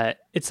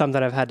 it's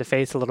something I've had to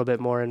face a little bit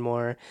more and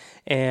more,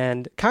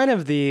 and kind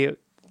of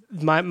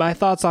my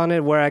thoughts on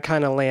it, where I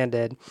kind of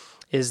landed,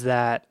 is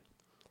that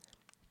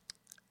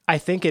I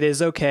think it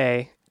is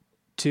okay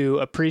to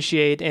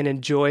appreciate and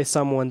enjoy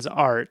someone's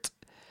art,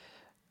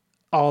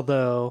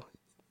 although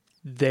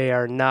they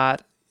are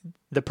not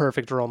the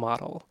perfect role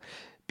model,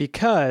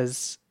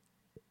 because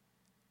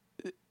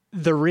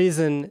the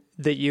reason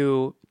that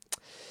you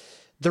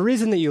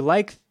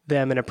like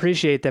them and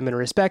appreciate them and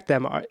respect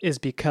them is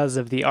because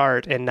of the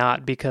art and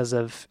not because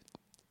of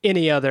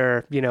any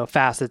other,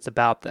 facets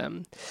about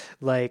them.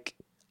 Like,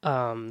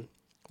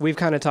 we've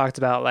kind of talked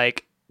about,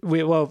 like,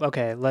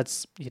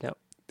 let's,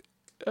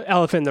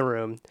 elephant in the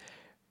room.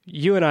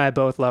 You and I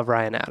both love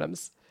Ryan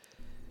Adams.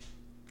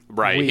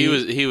 Right.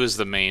 He was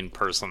the main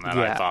person that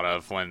I thought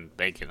of when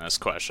making this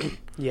question.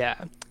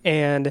 Yeah.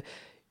 And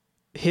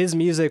his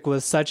music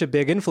was such a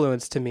big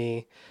influence to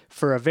me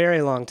for a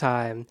very long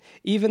time,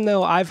 even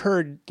though I've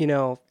heard,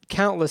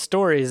 countless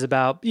stories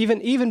about,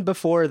 even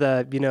before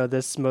the,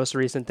 this most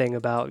recent thing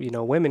about,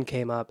 women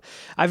came up,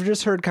 I've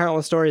just heard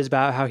countless stories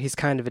about how he's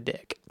kind of a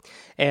dick.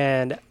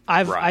 And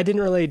I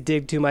didn't really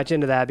dig too much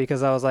into that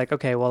because I was like,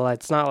 okay, well,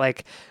 it's not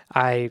like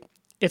I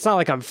it's not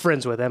like I'm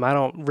friends with him. I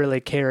don't really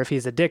care if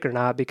he's a dick or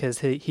not because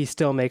he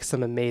still makes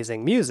some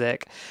amazing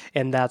music,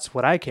 and that's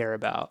what I care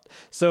about.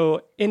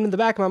 So in the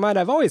back of my mind,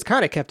 I've always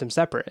kind of kept him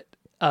separate.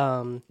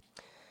 And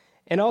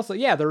also,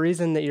 yeah, the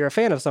reason that you're a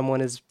fan of someone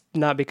is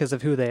not because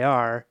of who they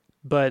are,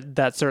 but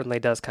that certainly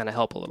does kind of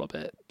help a little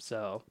bit.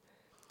 So,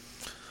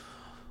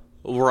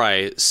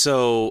 right.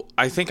 So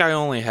I think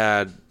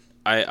I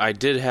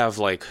did have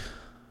like.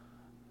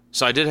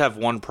 So I did have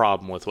one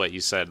problem with what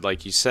you said.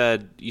 Like you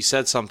said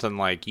something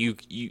like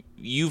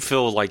you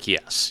feel like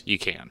yes, you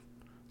can.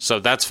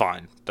 So that's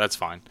fine. That's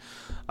fine.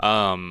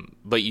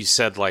 But you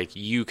said like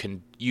you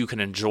can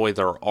enjoy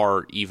their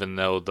art even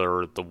though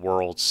they're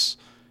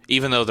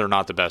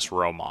not the best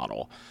role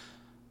model.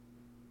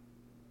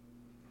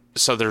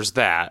 So there's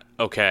that,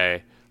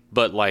 okay.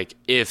 But like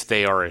if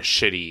they are a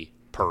shitty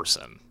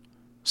person.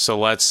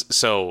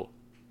 So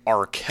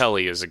R.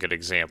 Kelly is a good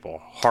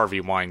example. Harvey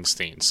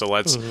Weinstein. So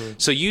wait,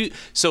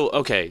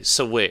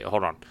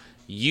 hold on.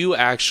 You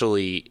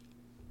actually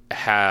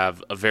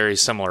have a very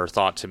similar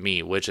thought to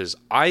me, which is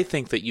I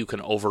think that you can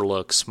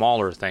overlook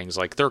smaller things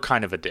like they're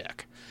kind of a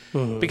dick.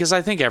 Because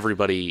I think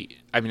everybody,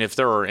 I mean, if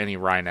there are any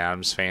Ryan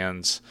Adams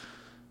fans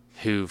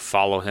who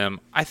follow him,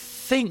 I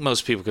think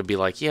most people could be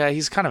like, yeah,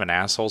 he's kind of an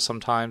asshole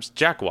sometimes.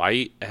 Jack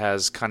White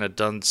has kind of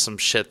done some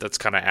shit that's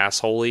kind of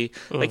assholey.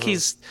 Like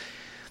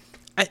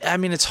I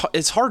mean,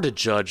 it's hard to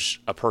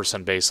judge a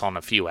person based on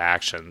a few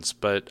actions,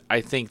 but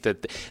I think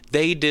that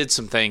they did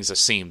some things that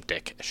seemed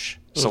dickish.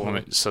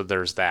 So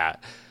there's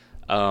that.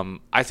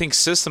 I think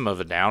System of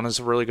a Down is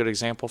a really good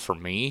example for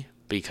me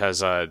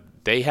because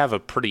they have a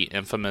pretty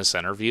infamous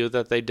interview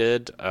that they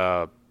did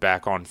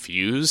back on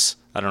Fuse.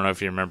 I don't know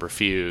if you remember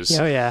Fuse.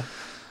 Oh yeah.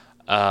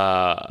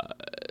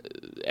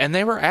 And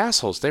they were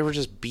assholes. They were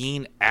just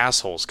being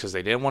assholes because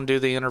they didn't want to do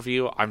the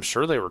interview. I'm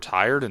sure they were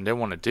tired and didn't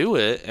want to do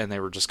it, and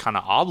they were just kind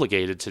of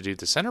obligated to do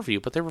this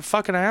interview, but they were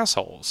fucking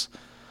assholes.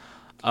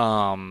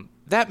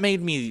 That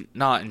made me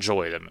not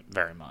enjoy them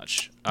very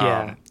much.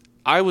 Yeah.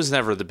 I was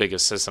never the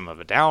biggest System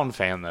of a Down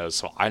fan, though,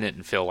 so I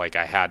didn't feel like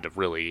I had to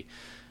really,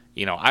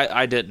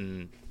 I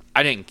didn't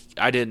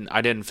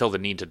feel the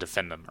need to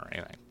defend them or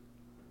anything.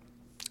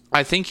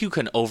 I think you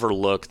can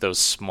overlook those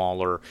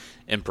smaller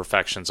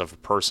imperfections of a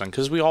person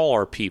because we all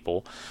are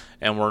people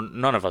and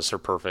none of us are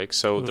perfect.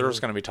 So there's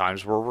going to be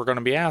times where we're going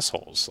to be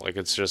assholes. Like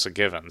it's just a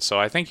given. So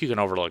I think you can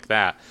overlook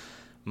that.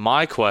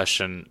 My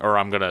question, or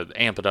I'm going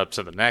to amp it up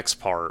to the next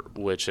part,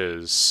 which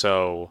is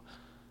so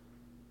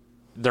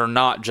they're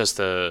not just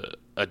a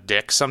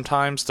dick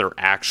sometimes. They're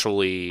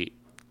actually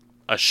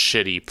a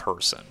shitty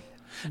person.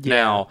 Yeah.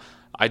 Now,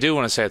 I do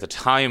want to say at the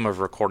time of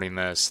recording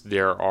this,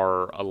 there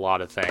are a lot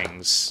of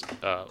things,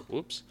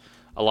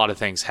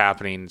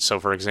 happening. So,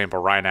 for example,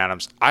 Ryan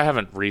Adams, I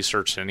haven't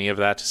researched any of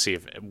that to see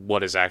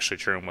what is actually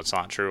true and what's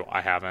not true.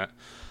 I haven't.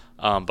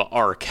 But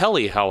R.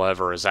 Kelly,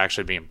 however, is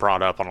actually being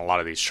brought up on a lot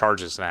of these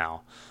charges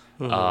now.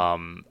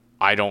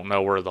 I don't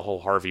know where the whole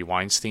Harvey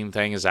Weinstein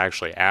thing is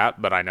actually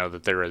at, but I know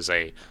that there is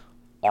a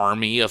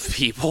army of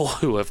people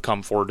who have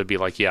come forward to be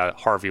like, yeah,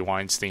 Harvey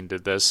Weinstein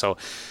did this. So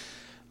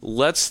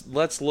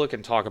let's look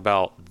and talk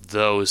about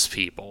those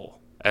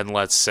people, and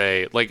let's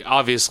say, like,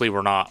 obviously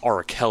we're not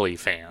R. Kelly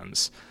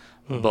fans,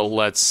 but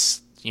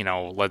let's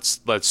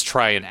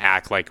try and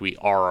act like we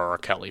are R.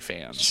 Kelly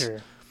fans. Sure.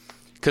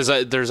 Because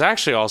there's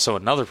actually also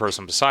another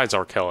person besides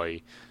R.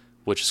 Kelly,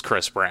 which is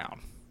Chris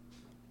Brown,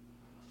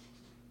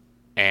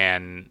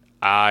 and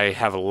I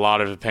have a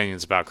lot of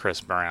opinions about Chris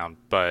Brown,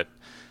 but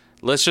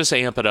let's just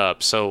amp it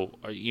up. So,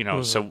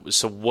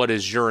 so what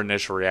is your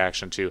initial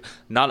reaction to,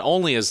 not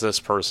only is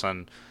this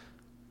person,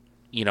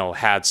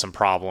 had some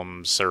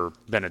problems or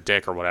been a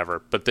dick or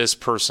whatever, but this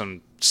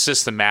person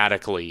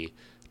systematically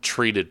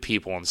treated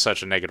people in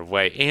such a negative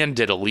way and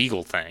did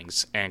illegal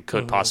things and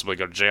could possibly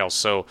go to jail.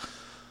 So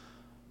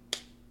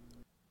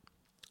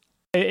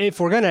if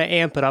we're going to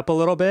amp it up a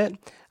little bit,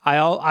 I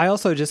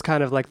also just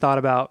kind of like thought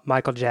about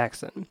Michael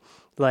Jackson.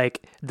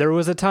 Like there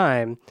was a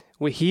time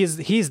where he's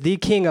the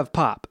king of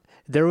pop.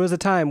 There was a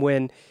time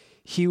when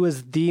he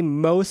was the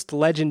most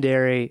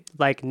legendary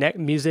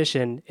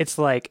musician. It's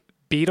like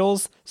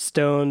Beatles,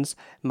 Stones,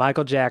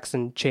 Michael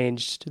Jackson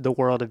changed the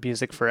world of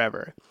music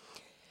forever.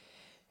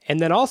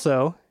 And then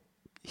also,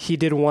 he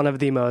did one of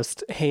the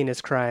most heinous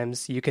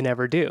crimes you can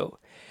ever do.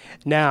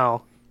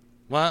 Now,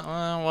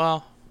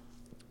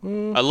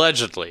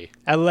 allegedly.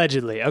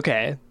 Allegedly,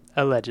 okay.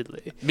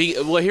 Allegedly.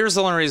 Well, here's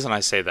the only reason I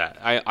say that.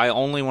 I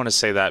only want to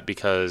say that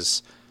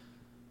because,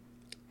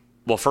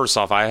 well, first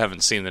off, I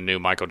haven't seen the new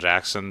Michael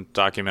Jackson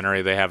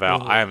documentary they have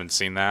out. I haven't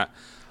seen that.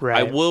 Right.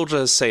 I will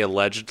just say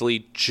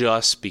allegedly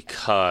just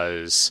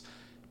because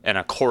in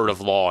a court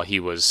of law he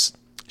was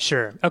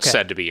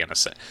said to be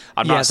innocent.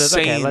 I'm not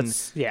saying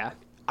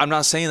I'm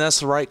not saying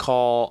that's the right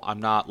call. I'm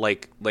not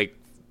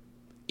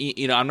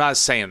I'm not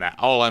saying that.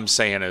 All I'm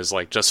saying is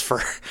just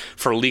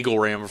for legal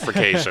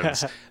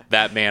ramifications,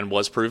 that man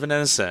was proven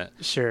innocent.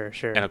 Sure.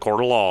 In a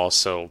court of law.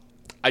 So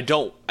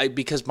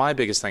because my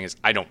biggest thing is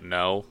I don't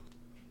know.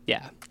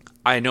 Yeah.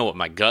 I know what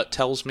my gut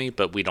tells me,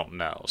 but we don't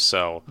know.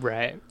 So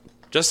right.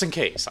 just in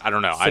case. I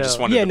don't know. I just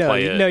wanted yeah, to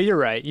play it. No, you're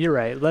right. You're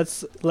right.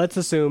 Let's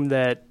assume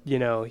that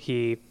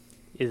he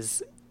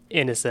is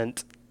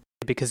innocent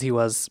because he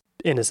was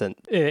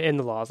innocent in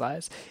the law's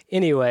eyes.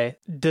 Anyway,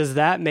 does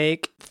that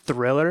make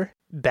Thriller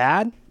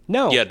bad?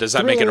 No. Yeah, does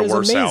that make it a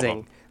worse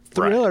album?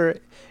 Thriller,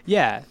 Right.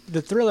 Yeah,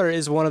 the Thriller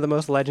is one of the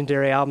most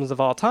legendary albums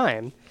of all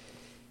time.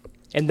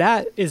 And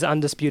that is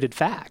undisputed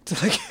fact.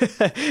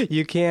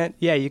 You can't,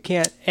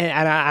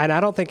 and I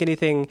don't think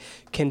anything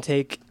can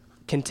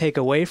take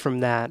away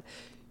from that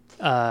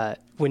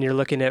when you're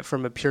looking at it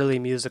from a purely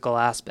musical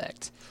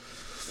aspect.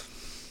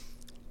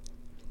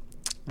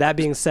 That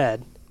being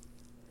said,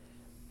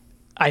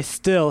 I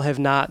still have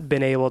not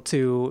been able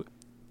to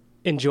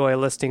enjoy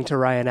listening to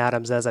Ryan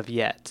Adams as of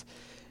yet.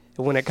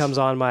 When it comes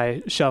on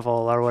my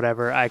shuffle or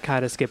whatever, I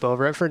kind of skip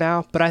over it for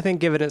now. But I think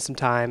giving it some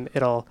time,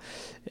 it'll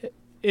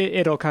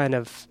kind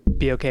of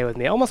be okay with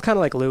me. Almost kind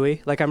of like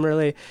Louis. Like I'm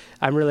really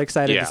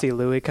excited to see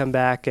Louis come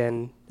back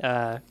and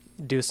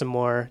do some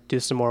more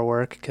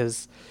work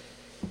because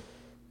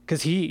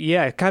he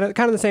kind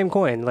of the same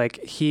coin. Like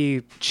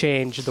he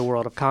changed the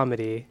world of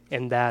comedy,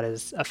 and that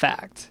is a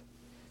fact.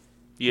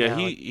 Yeah,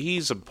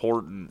 he's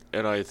important,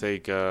 and I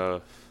think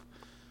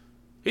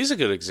he's a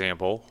good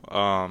example.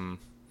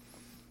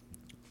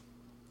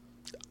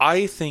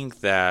 I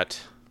think that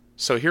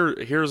so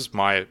here's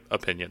my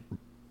opinion.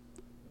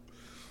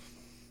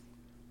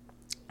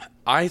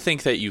 I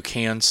think that you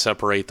can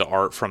separate the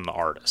art from the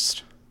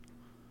artist.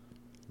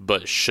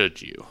 But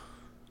should you?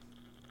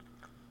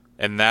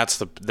 And that's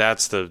the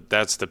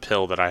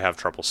pill that I have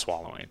trouble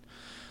swallowing.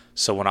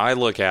 So when I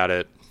look at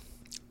it,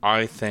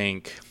 I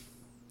think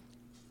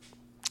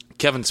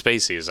Kevin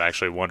Spacey is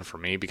actually one for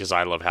me because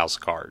I love House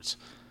of Cards.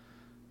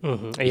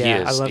 Mm-hmm.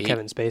 Yeah, I love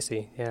Kevin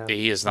Spacey. Yeah,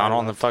 he is not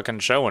on the fucking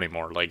show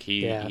anymore. Like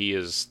he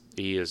is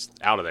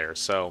out of there.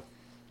 So,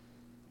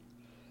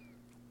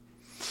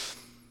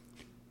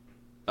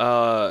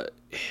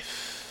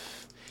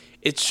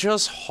 it's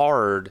just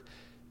hard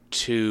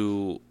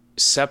to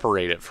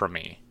separate it from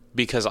me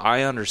because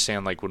I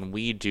understand like when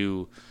we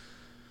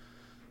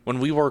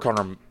work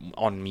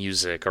on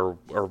music or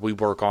we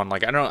work on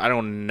like I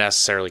don't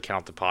necessarily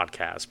count the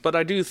podcast, but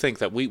I do think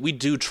that we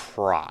do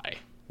try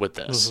with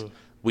this. Mm-hmm.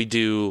 We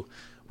do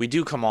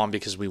come on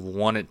because we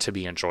want it to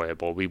be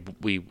enjoyable. We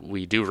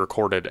do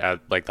record it at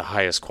like the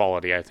highest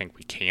quality I think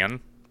we can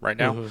right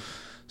now. Mm-hmm.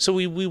 So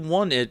we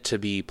want it to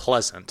be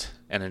pleasant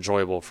and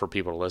enjoyable for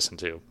people to listen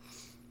to.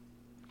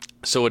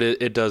 So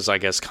it does, I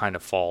guess, kind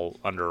of fall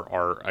under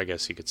art, I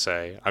guess you could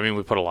say. I mean,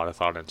 we put a lot of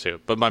thought into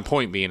it. But my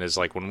point being is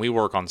like when we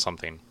work on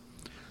something,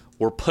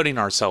 we're putting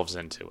ourselves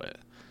into it.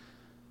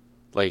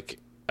 Like,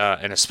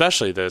 and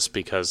especially this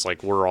because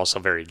like we're also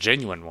very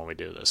genuine when we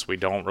do this. We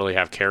don't really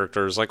have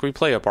characters. Like we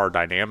play up our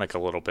dynamic a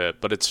little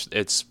bit, but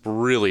it's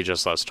really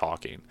just us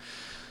talking.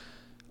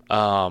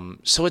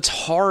 So it's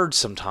hard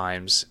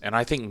sometimes, and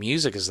I think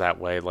music is that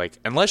way. Like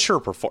unless you're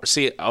a performer.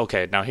 See,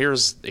 okay, now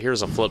here's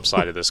a flip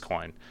side of this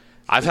coin.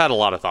 I've had a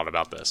lot of thought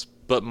about this,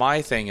 but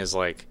my thing is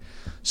like,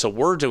 so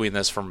we're doing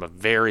this from a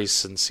very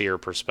sincere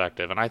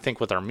perspective, and I think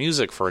with our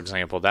music, for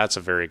example, that's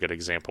a very good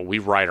example. We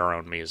write our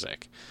own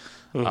music.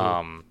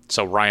 Mm-hmm.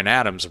 So Ryan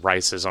Adams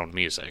writes his own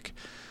music.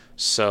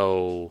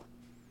 So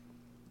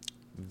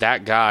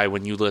that guy,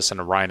 when you listen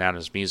to Ryan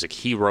Adams' music,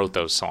 he wrote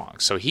those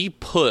songs. So he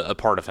put a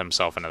part of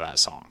himself into that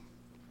song.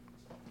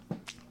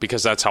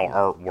 Because that's how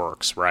art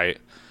works, right?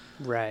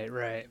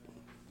 Right.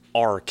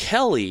 R.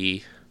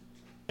 Kelly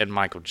and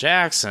Michael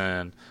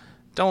Jackson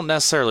don't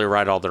necessarily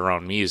write all their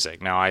own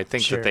music. Now, I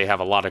think that they have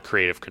a lot of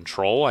creative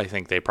control. I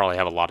think they probably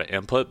have a lot of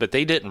input, but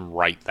they didn't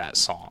write that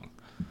song.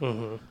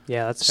 Mm-hmm.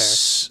 Yeah, that's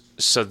fair.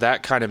 So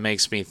that kind of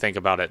makes me think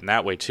about it in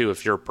that way, too.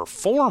 If you're a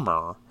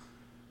performer,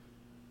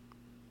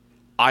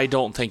 I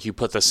don't think you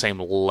put the same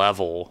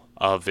level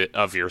of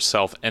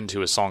yourself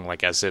into a song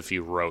like as if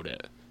you wrote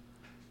it.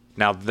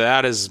 Now,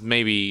 that is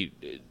maybe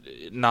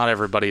not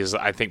everybody is,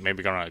 I think,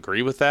 maybe going to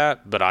agree with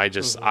that, but I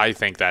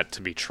think that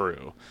to be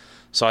true.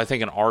 So I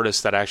think an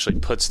artist that actually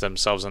puts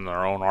themselves in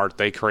their own art,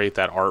 they create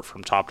that art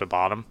from top to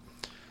bottom.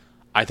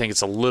 I think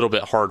it's a little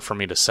bit hard for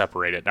me to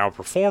separate it. Now, a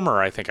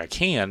performer, I think I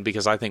can,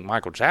 because I think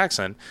Michael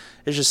Jackson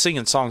is just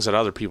singing songs that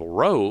other people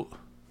wrote,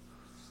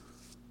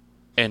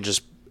 and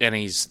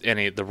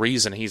the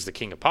reason he's the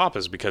king of pop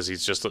is because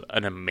he's just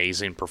an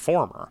amazing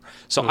performer.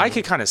 So I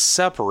could kind of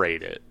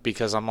separate it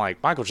because I'm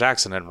like, Michael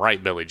Jackson didn't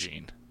write Billie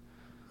Jean,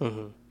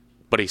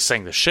 but he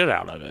sang the shit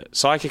out of it.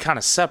 So I could kind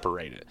of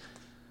separate it.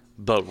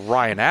 But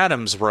Ryan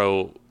Adams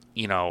wrote,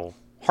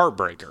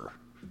 Heartbreaker,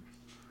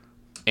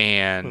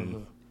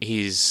 and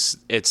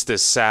it's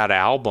this sad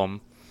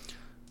album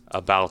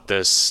about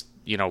this,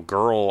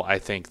 girl, I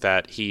think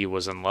that he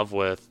was in love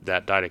with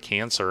that died of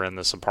cancer in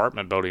this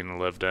apartment building he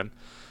lived in.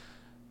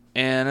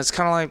 And it's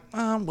kind of like,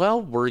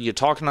 well, were you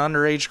talking to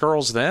underage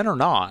girls then or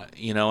not?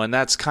 And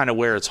that's kind of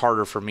where it's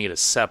harder for me to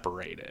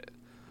separate it.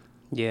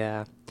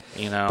 Yeah.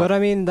 But I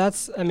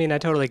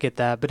totally get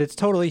that, but it's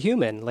totally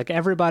human. Like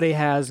everybody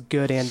has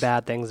good and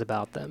bad things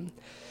about them.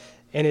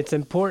 And it's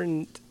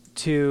important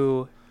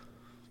to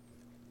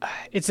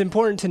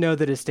know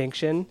the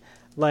distinction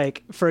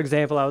Like, for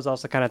example, I was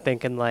also kind of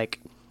thinking like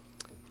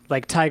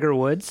Tiger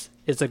Woods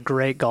is a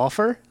great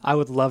golfer. I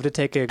would love to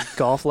take a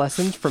golf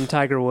lesson from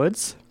Tiger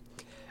Woods,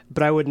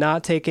 but I would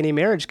not take any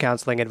marriage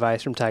counseling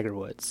advice from Tiger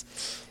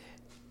Woods.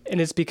 And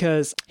it's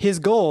because his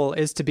goal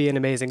is to be an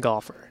amazing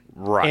golfer.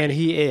 Right. And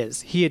he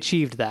is. He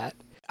achieved that.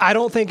 I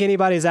don't think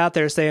anybody's out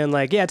there saying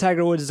like, yeah,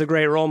 Tiger Woods is a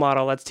great role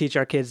model. Let's teach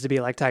our kids to be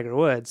like Tiger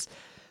Woods.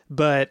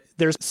 But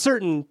there's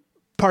certain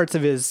parts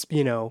of his,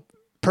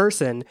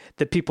 person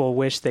that people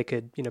wish they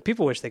could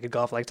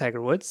golf like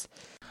Tiger Woods.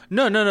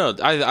 No.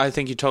 I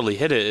think you totally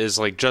hit it. Is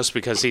like, just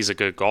because he's a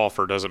good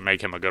golfer doesn't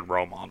make him a good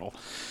role model.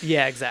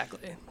 Yeah,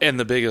 exactly. And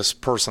the biggest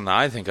person that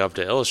I think of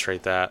to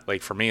illustrate that,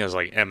 like for me, is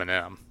like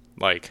Eminem.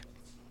 Like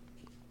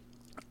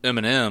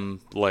Eminem,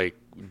 like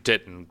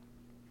didn't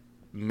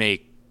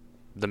make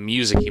the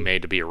music he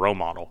made to be a role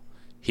model.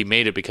 He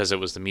made it because it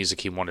was the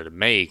music he wanted to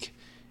make.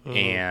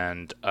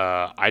 And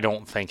I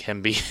don't think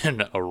him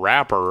being a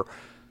rapper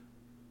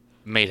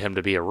made him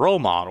to be a role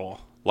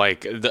model.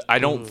 Like, I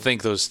don't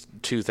think those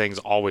two things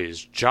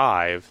always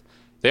jive.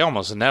 They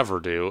almost never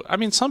do. I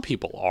mean, some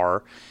people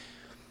are.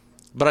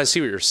 But I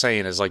see what you're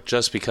saying is, like,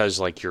 just because,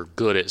 like, you're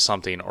good at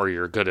something or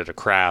you're good at a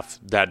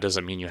craft, that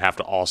doesn't mean you have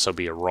to also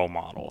be a role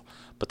model.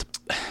 But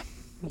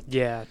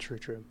yeah, true.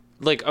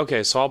 Like,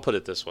 okay, so I'll put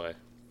it this way.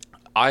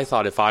 I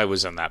thought if I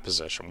was in that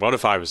position, what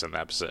if I was in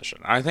that position?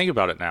 I think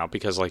about it now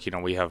because, like,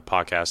 we have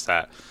podcasts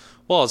that,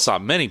 well, it's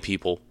not many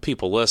people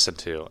listen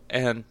to.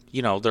 And,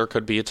 there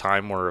could be a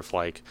time where if,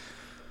 like,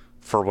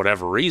 for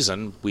whatever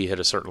reason, we hit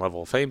a certain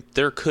level of fame,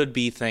 there could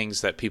be things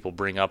that people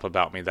bring up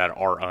about me that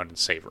are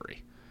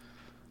unsavory.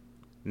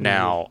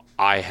 Now,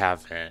 I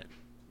haven't,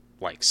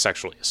 like,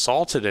 sexually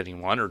assaulted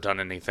anyone or done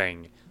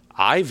anything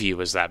I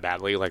view as that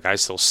badly. Like, I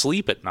still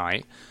sleep at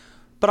night.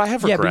 But I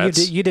have regrets.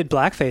 Yeah, but you did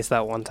blackface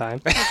that one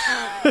time.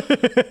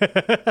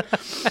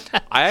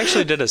 I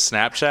actually did a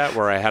Snapchat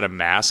where I had a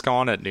mask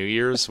on at New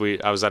Year's.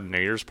 I was at a New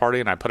Year's party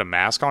and I put a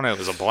mask on. It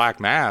was a black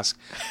mask.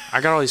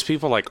 I got all these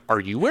people like, "Are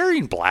you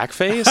wearing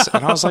blackface?"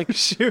 And I was like,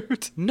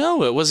 "Shoot,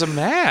 no, it was a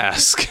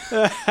mask."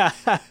 And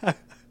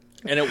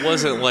it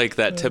wasn't like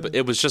that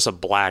it was just a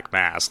black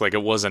mask. Like,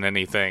 it wasn't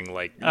anything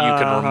like you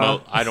can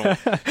remote. I don't.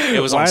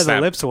 It was why on are Snap.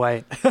 the lips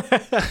white?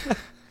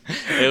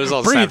 It was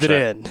on Breathe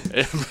Snapchat.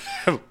 it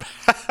in.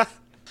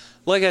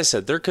 Like I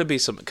said, there could be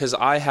some, because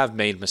I have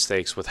made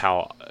mistakes with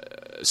how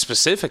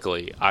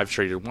specifically I've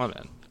treated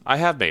women. I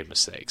have made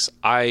mistakes.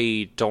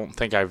 I don't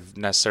think I've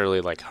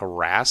necessarily like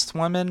harassed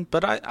women,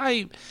 but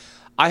I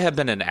have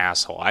been an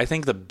asshole. I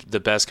think the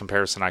best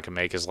comparison I can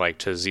make is like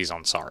to Aziz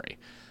Ansari.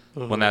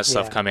 When that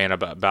stuff come in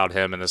about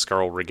him and this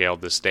girl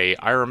regaled this date,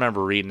 I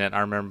remember reading it. And I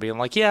remember being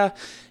like, yeah,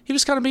 he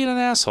was kind of being an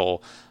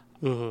asshole.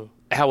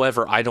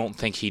 However, I don't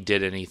think he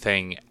did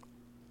anything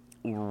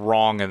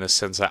wrong in the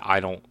sense that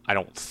I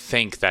don't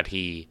think that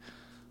he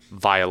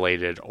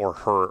violated or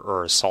hurt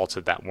or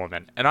assaulted that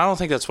woman. And I don't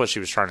think that's what she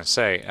was trying to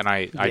say. And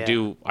I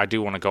do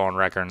want to go on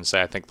record and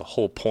say I think the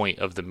whole point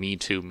of the Me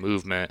Too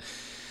movement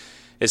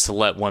is to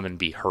let women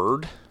be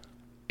heard.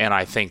 And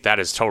I think that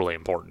is totally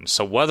important.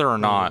 So whether or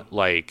not,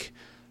 like,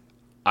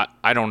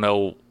 I don't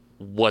know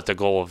what the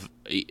goal of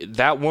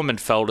that woman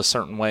felt a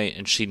certain way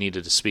and she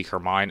needed to speak her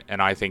mind.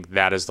 And I think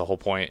that is the whole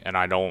point. And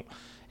I don't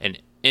in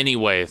any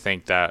way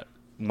think that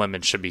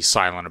women should be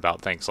silent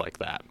about things like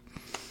that.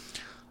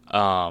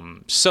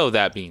 So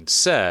that being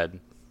said,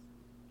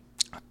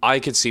 I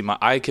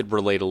could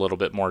relate a little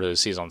bit more to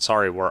Aziz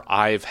Ansari, where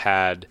I've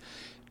had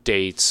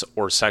dates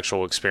or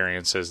sexual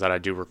experiences that I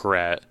do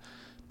regret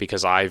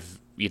because I've,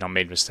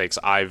 made mistakes.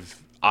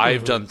 I've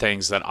done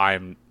things that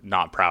I'm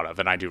not proud of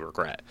and I do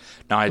regret.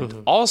 Now, I'd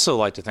also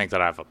like to think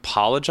that I've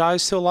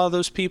apologized to a lot of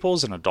those people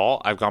as an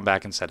adult. I've gone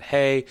back and said,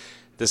 hey,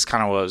 this is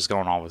kind of what was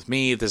going on with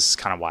me. This is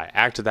kind of why I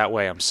acted that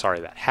way. I'm sorry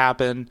that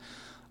happened.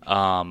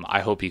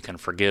 I hope you can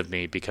forgive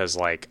me because,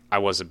 like, I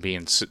wasn't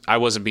being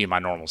my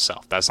normal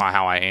self. That's not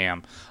how I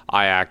am.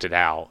 I acted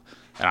out,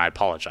 and I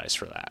apologize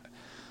for that.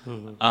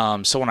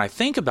 So when I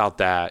think about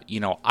that,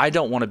 I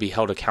don't want to be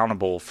held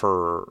accountable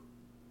for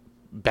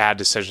bad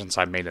decisions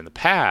I've made in the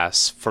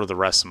past for the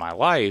rest of my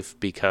life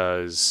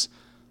because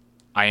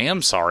I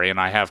am sorry, and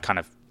I have kind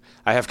of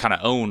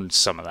owned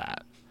some of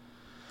that.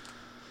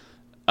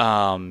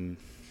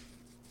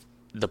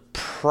 The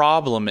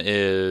problem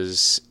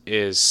is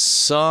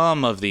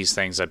some of these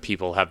things that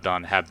people have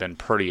done have been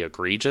pretty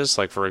egregious.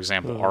 Like, for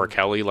example, R.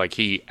 Kelly, like,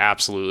 he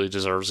absolutely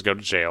deserves to go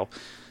to jail.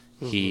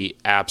 He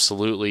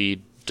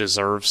absolutely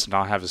deserves to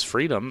not have his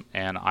freedom,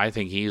 and I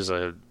think he's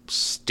a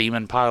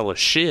steaming pile of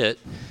shit,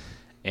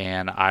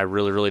 and I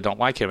really, really don't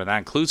like him, and that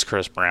includes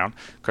Chris Brown.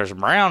 Chris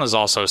Brown is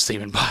also a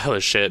steaming pile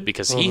of shit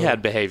because he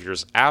had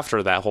behaviors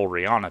after that whole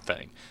Rihanna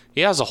thing.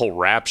 He has a whole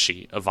rap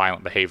sheet of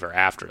violent behavior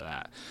after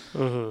that.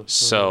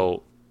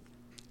 So,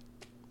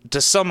 to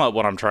sum up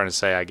what I'm trying to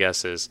say, I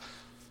guess, is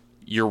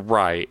you're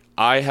right.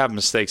 I have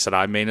mistakes that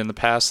I made in the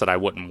past that I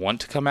wouldn't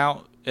want to come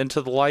out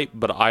into the light,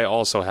 but I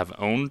also have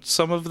owned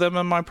some of them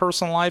in my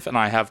personal life, and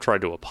I have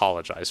tried to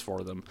apologize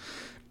for them.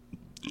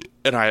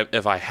 And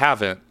if I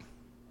haven't,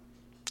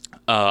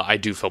 I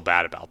do feel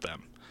bad about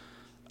them.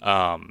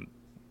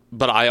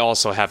 but I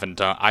also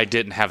I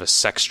didn't have a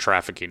sex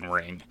trafficking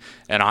ring,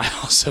 and I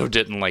also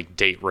didn't like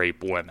date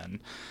rape women.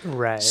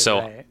 Right. So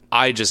right.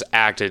 I just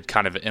acted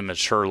kind of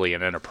immaturely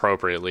and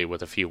inappropriately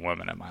with a few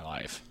women in my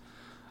life.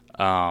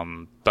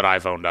 But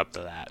I've owned up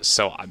to that.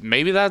 So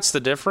maybe that's the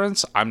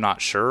difference. I'm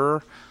not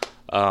sure.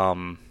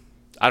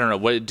 I don't know.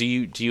 What do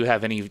you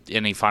have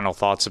any final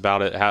thoughts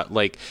about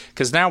it?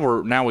 Because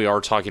now we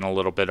are talking a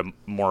little bit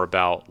more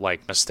about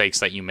like mistakes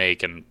that you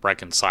make and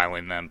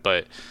reconciling them.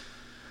 But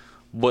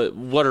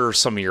what are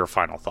some of your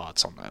final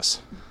thoughts on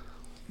this?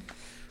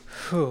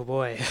 Oh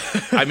boy.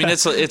 I mean,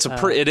 it's not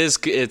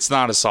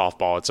a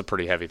softball. It's a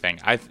pretty heavy thing.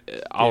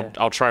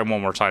 I'll try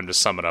one more time to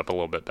sum it up a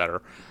little bit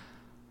better.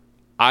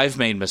 I've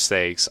made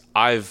mistakes.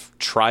 I've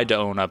tried to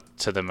own up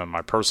to them in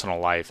my personal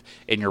life.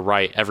 And you're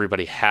right,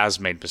 everybody has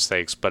made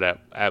mistakes. But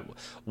at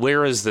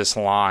where is this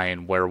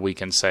line where we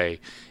can say,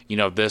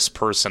 this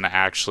person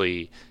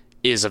actually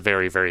is a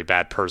very, very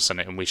bad person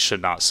and we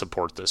should not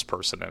support this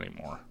person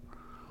anymore?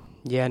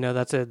 Yeah, no,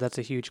 that's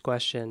a huge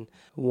question.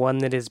 One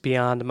that is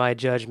beyond my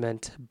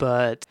judgment,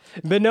 but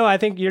no, I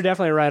think you're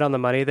definitely right on the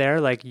money there.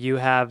 Like you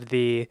have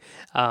the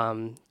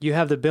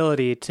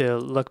ability to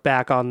look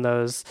back on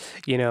those,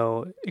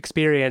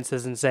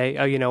 experiences and say,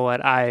 oh, you know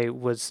what, I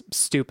was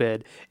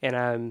stupid,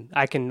 and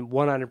I can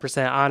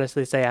 100%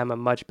 honestly say I'm a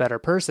much better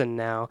person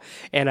now,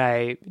 and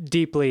I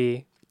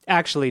deeply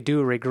actually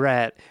do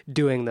regret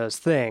doing those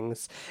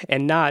things,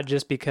 and not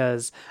just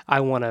because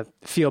I want to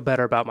feel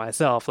better about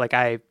myself. Like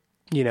I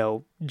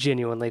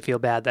genuinely feel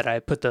bad that I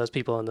put those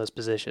people in those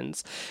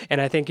positions.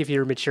 And I think if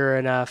you're mature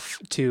enough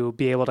to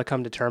be able to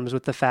come to terms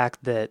with the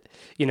fact that,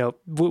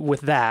 with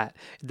that,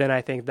 then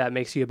I think that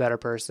makes you a better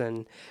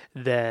person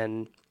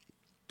than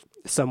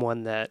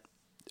someone that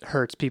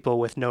hurts people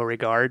with no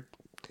regard.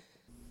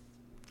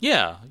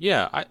 Yeah,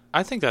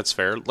 I think that's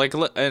fair. Like,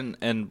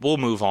 and we'll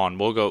move on.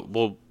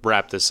 We'll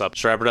wrap this up.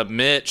 Let's wrap it up.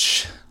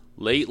 Mitch,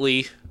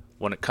 lately,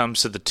 when it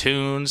comes to the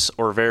tunes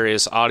or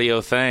various audio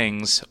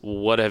things,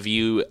 what have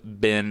you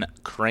been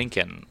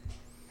cranking?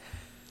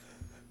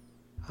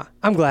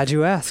 I'm glad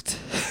you asked.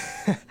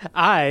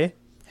 I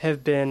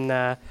have been,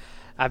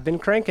 I've been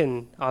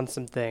cranking on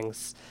some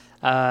things.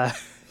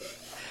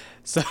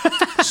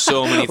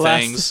 So many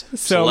things.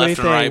 So left many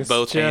and right, things.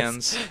 both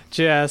hands.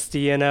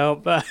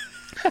 But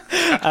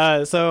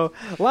so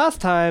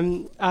last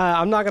time,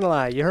 I'm not gonna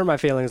lie, you hurt my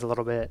feelings a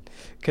little bit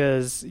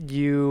because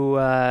you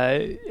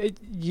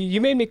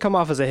made me come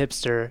off as a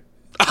hipster.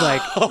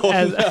 Like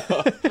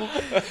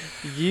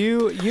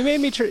you made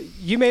me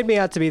you made me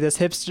out to be this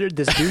hipster,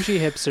 this douchey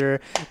hipster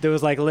that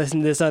was like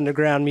listening to this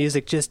underground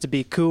music just to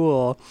be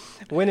cool,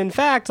 when in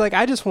fact, like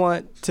I just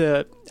want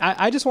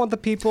the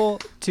people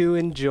to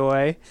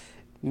enjoy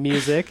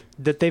music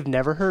that they've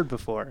never heard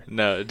before.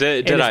 No,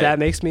 that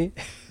makes me.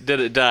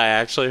 Did I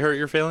actually hurt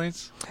your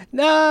feelings?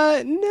 No,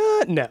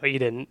 you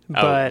didn't.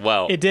 But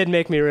well, it did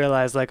make me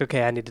realize, like,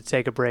 okay, I need to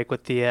take a break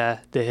with the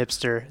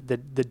hipster, the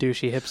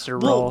douchey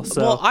hipster role.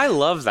 So, well, I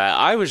love that.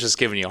 I was just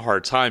giving you a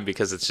hard time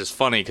because it's just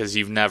funny because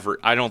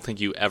I don't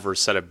think you ever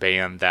said a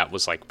band that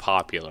was like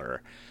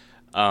popular.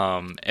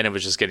 And it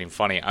was just getting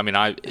funny. I mean,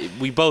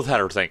 we both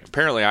had our thing.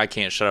 Apparently, I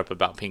can't shut up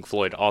about Pink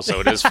Floyd. Also,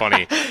 it is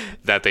funny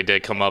that they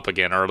did come up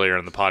again earlier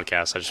in the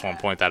podcast. I just want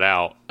to point that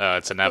out.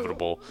 It's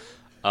inevitable.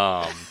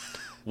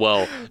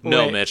 Well,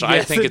 no, wait, Mitch. Yes,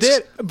 I think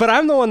but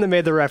I'm the one that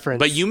made the reference.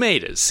 But you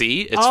made it.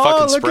 See, it's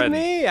fucking spreading. Look at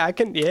me. I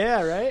can.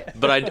 Yeah, right.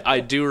 But I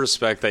do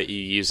respect that you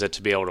use it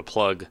to be able to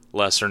plug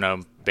lesser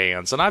known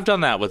bands, and I've done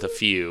that with a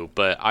few.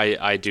 But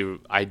I do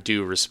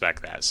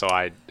respect that. So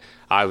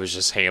I was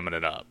just hamming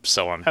it up.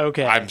 So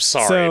I'm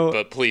sorry,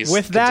 but please.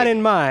 With that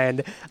in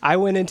mind, I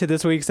went into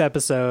this week's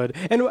episode.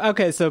 And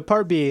okay, so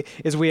part B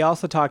is we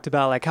also talked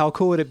about like how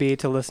cool would it be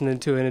to listen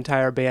to an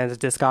entire band's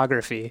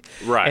discography.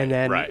 Right. And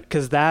then right.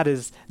 Because that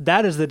is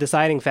the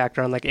deciding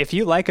factor on like if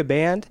you like a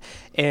band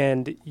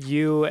and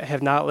you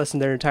have not listened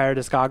to their entire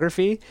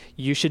discography,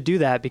 you should do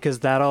that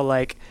because that'll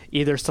like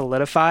either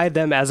solidify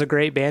them as a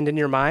great band in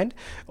your mind,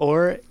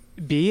 or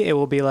B, it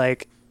will be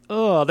like,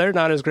 oh, they're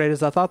not as great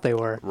as I thought they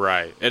were.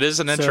 Right. It is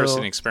an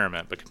interesting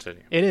experiment, but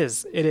continue. It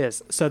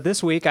is. So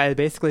this week, I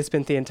basically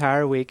spent the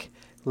entire week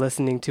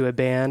listening to a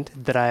band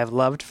that I have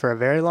loved for a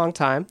very long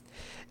time,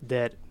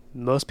 that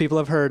most people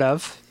have heard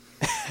of.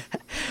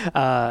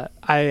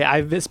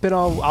 I've spent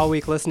all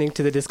week listening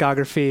to the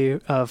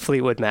discography of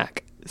Fleetwood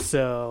Mac.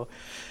 So...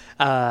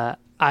 So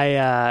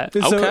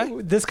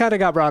this kind of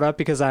got brought up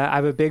because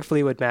I'm a big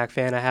Fleetwood Mac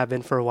fan. I have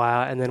been for a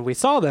while, and then we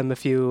saw them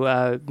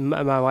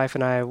my wife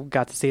and I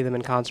got to see them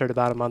in concert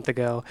about a month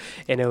ago,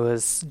 and it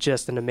was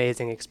just an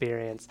amazing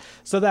experience.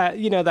 So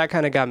that that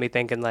kind of got me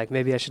thinking, like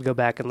maybe I should go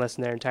back and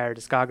listen to their entire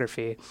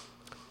discography.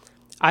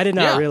 I did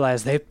not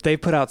realize they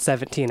put out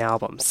 17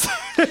 albums.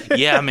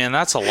 Yeah, man,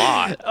 that's a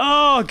lot.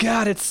 Oh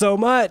God, it's so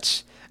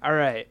much. All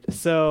right,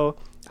 so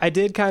I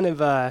did kind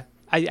of.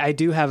 I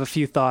do have a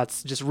few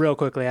thoughts just real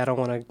quickly. I don't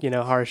want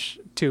to, harsh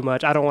too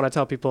much. I don't want to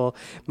tell people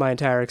my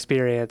entire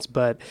experience,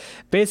 but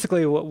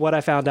basically what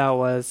I found out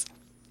was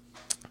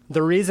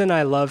the reason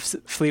I love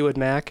Fleetwood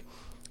Mac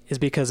is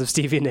because of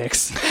Stevie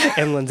Nicks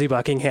and Lindsey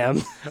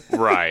Buckingham.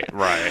 Right.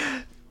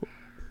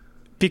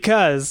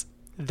 Because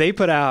they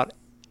put out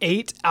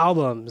 8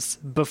 albums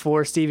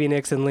before Stevie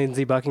Nicks and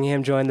Lindsey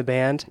Buckingham joined the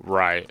band.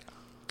 Right.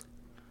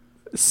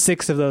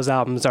 6 of those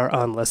albums are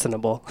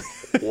unlistenable.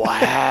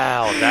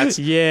 Wow, that's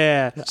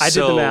yeah. I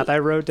did the So- math. I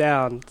wrote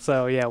down.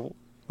 So yeah, what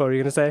were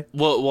you gonna say?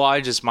 well.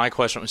 My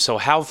question was, so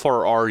how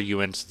far are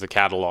you into the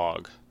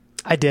catalog?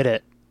 I did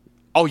it.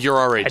 Oh, you're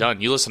already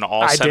done. You listen to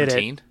all I did it.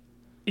 17?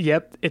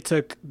 Yep. It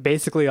took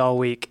basically all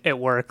week at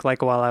work,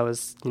 like while I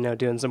was,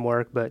 doing some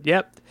work. But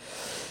yep,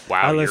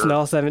 Wow. I listened to you're-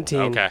 all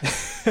 17. Okay.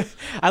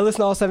 I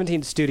listened to all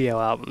 17 studio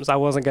albums. I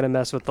wasn't gonna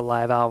mess with the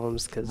live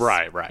albums because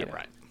Right.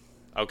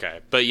 Okay,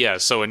 but yeah.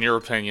 So in your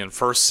opinion,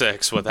 first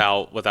 6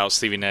 without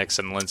Stevie Nicks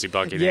and Lindsey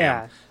Buckingham,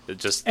 Yeah. it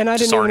just And I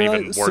just didn't aren't even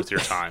even realize- worth your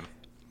time.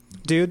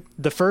 Dude,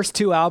 the first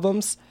 2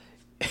 albums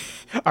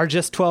are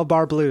just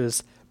 12-bar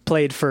blues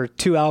played for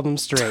 2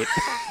 albums straight.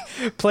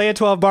 Play a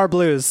 12-bar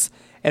blues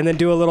and then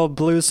do a little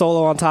blues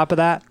solo on top of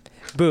that.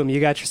 Boom, you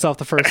got yourself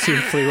the first 2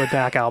 Fleetwood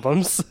Mac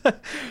albums.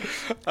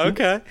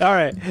 Okay. All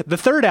right. The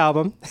third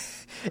album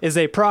is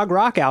a prog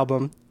rock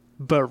album,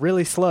 but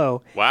really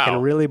slow Wow.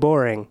 and really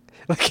boring.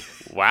 Like,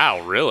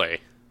 Wow. Really?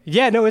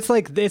 yeah, no, it's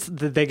like they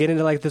get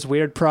into like this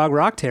weird prog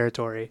rock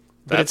territory.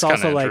 But That's it's also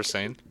kinda like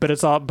interesting. but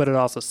it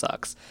also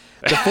sucks.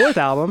 The fourth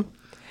album,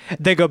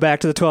 they go back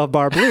to the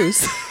 12-bar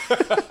blues.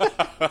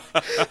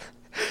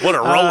 What a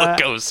roller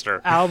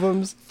coaster.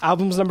 Albums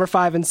number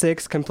 5 and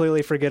 6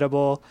 completely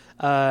forgettable.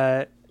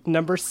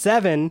 Number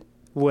 7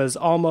 was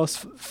almost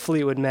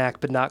Fleetwood Mac,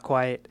 but not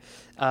quite.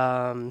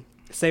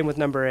 Same with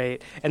number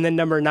 8. And then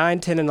number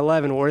 9, 10, and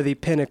 11 were the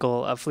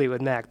pinnacle of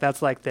Fleetwood Mac.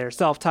 That's like their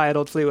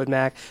self-titled Fleetwood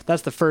Mac.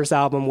 That's the first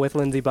album with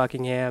Lindsey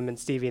Buckingham and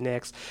Stevie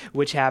Nicks,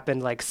 which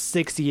happened like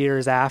 6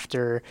 years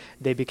after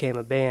they became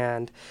a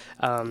band.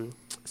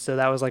 So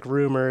that was like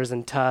Rumors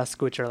and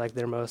Tusk, which are like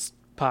their most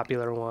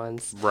popular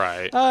ones.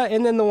 Right.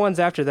 And then the ones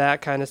after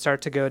that kind of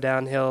start to go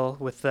downhill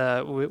with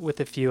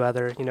a few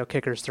other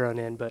kickers thrown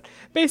in. But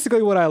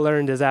basically, what I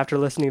learned is after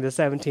listening to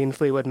 17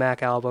 Fleetwood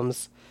Mac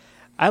albums,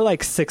 I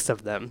like 6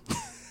 of them.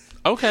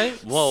 Okay.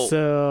 Well,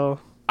 So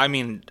I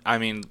mean, I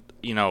didn't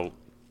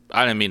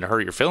mean to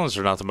hurt your feelings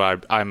or nothing,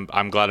 but I'm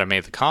glad I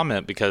made the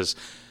comment because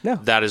No.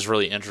 that is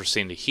really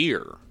interesting to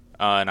hear.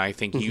 And I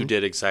think you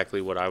did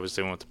exactly what I was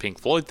doing with the Pink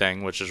Floyd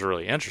thing, which is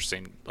really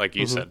interesting. Like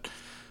you said,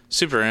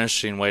 super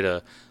interesting way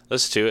to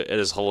listen to it. It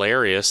is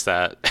hilarious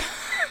that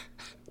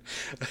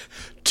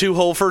 2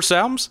 whole first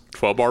albums,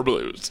 12-bar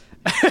blues.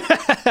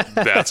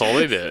 That's all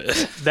they did.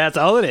 that's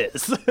all it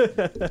is.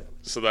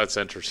 So that's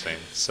interesting.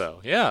 So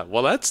yeah,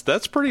 well that's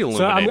pretty So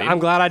illuminating. I'm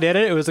glad I did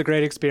it. It was a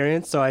great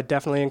experience. So I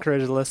definitely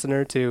encourage the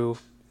listener to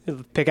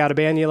pick out a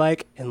band you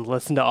like and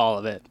listen to all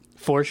of it.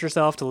 Force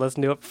yourself to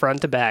listen to it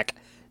front to back.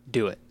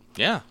 Do it.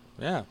 Yeah.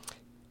 Because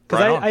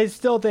Right on. I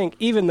still think,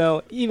 even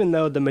though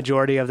the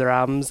majority of their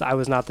albums I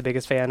was not the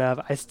biggest fan of,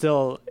 I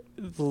still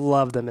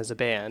love them as a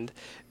band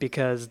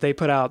because they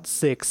put out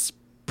 6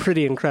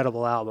 pretty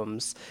incredible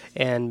albums,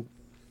 and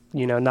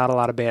not a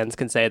lot of bands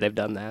can say they've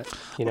done that.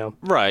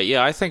 Right.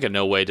 Yeah. I think in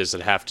no way does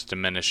it have to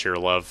diminish your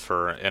love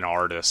for an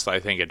artist. I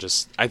think it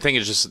just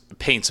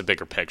paints a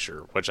bigger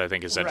picture, which I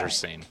think is Right.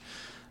 interesting.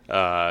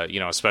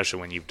 Especially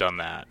when you've done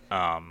that.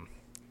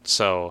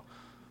 So,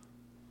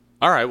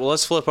 all right. Well,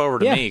 let's flip over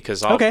to Yeah. me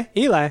because Okay,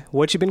 Eli,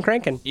 what you been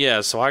cranking?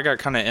 Yeah. So I got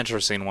kind of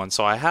interesting one.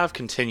 So I have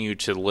continued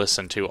to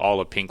listen to all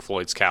of Pink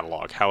Floyd's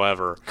catalog.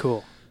 However,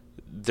 Cool.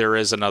 there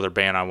is another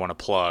band I want to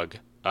plug.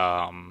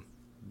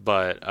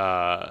 But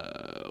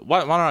why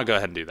don't I go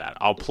ahead and do that?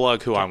 I'll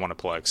plug who I want to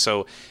plug.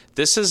 So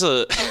this is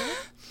a...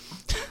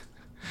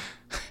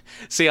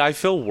 See, I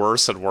feel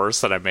worse and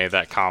worse that I made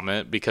that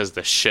comment because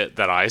the shit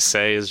that I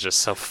say is just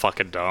so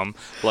fucking dumb.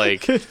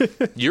 Like,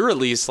 you're at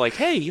least like,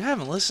 hey, you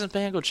haven't listened to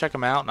band, go check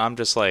them out. And I'm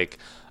just like,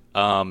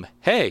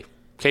 hey, in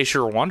case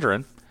you were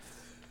wondering,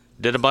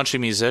 did a bunch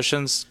of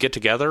musicians get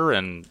together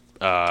and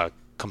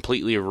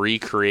completely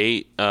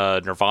recreate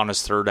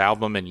Nirvana's third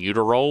album In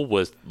Utero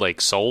with like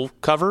soul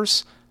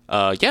covers?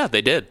 Yeah,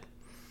 they did.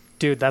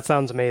 Dude, that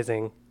sounds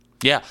amazing.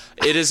 Yeah,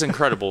 it is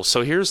incredible.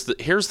 So here's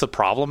the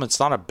problem. It's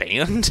not a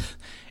band.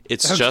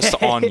 It's just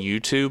Okay. on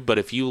YouTube. But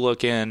if you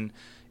look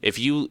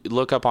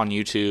up on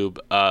YouTube,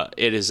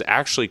 it is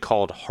actually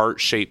called Heart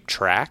Shaped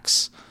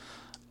Tracks.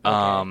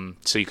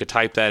 So you could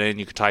type that in.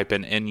 You could type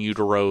in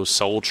Utero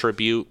Soul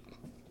Tribute.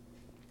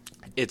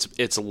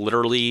 It's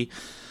literally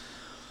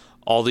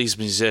all these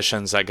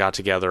musicians that got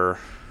together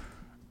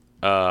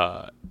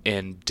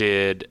and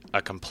did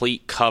a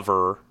complete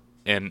cover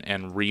and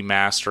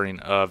remastering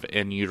of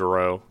In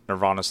Utero,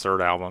 Nirvana's third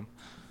album,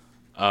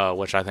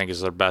 which I think is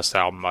their best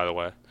album, by the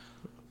way.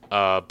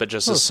 But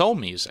just as soul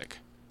music.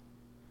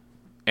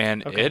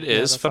 And Okay. it Yeah,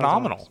 is that sounds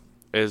phenomenal. awesome.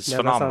 It's Yeah,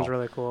 phenomenal. that sounds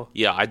really cool.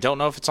 Yeah, I don't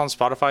know if it's on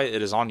Spotify.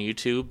 It is on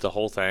YouTube. The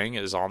whole thing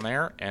is on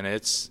there, and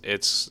it's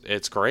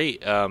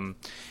great.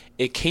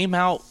 It came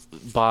out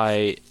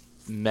by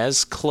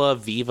Mezcla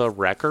Viva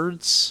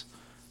Records.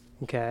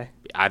 Okay.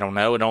 I don't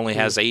know. It only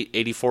has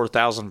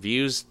 84,000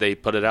 views. They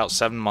put it out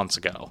 7 months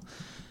ago.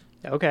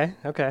 Okay.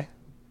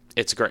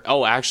 It's great.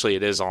 Oh, actually,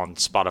 it is on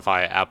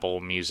Spotify, Apple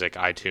Music,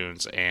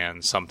 iTunes,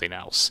 and something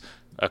else,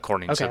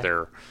 according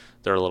to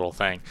their little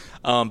thing.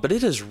 But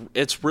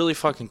it's really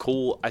fucking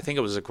cool. I think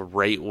it was a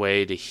great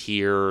way to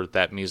hear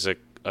that music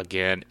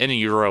again. In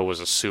Utero was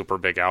a super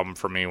big album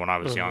for me when I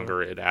was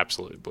younger. It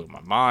absolutely blew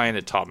my mind.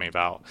 It taught me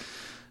about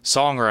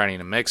songwriting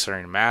and mixing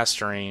and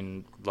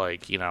mastering.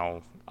 Like, you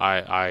know,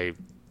 I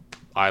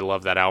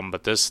love that album.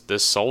 But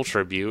this Soul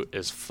Tribute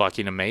is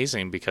fucking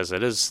amazing because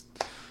it is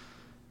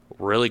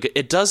really good.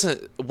 It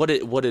doesn't what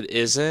it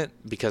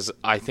isn't, because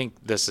I think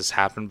this has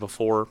happened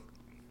before.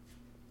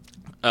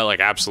 Like,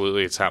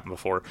 absolutely, it's happened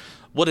before.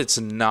 What it's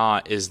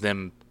not is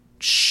them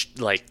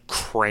like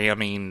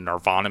cramming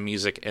Nirvana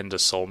music into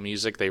soul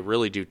music. They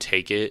really do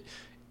take it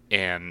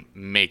and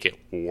make it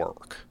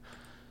work.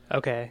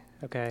 Okay,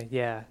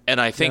 yeah.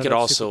 And I think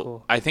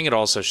Cool. I think it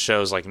also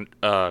shows like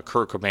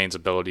Kurt Cobain's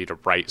ability to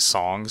write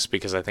songs,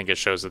 because I think it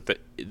shows that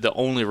the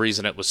only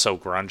reason it was so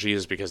grungy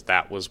is because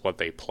that was what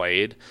they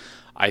played.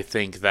 I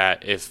think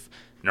that if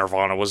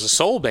Nirvana was a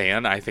soul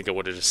band, I think it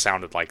would have just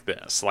sounded like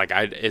this. Like,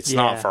 it's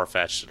not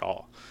far-fetched at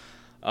all.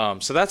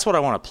 So that's what I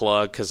want to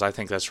plug, because I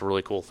think that's a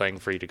really cool thing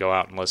for you to go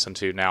out and listen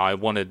to. Now,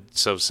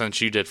 so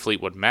since you did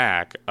Fleetwood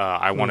Mac,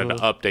 I wanted to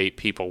update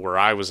people where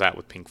I was at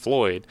with Pink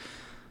Floyd.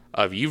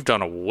 You've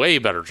done a way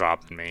better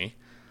job than me.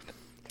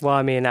 Well,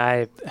 I mean,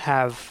 I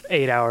have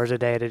 8 hours a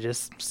day to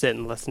just sit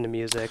and listen to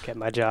music at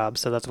my job,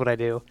 so that's what I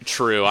do.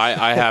 True.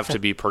 I have to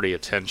be pretty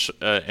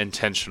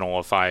intentional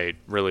if I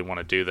really want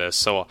to do this.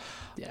 So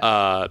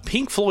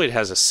Pink Floyd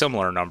has a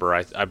similar number.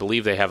 I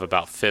believe they have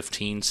about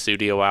 15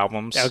 studio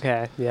albums.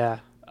 Okay, yeah.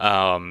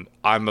 I'm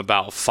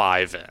about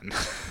 5 in.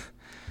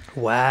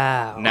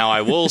 Wow. Now,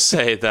 I will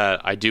say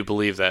that I do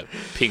believe that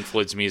Pink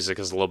Floyd's music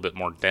is a little bit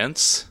more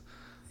dense.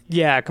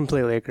 Yeah, I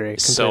completely agree.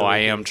 So I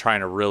am trying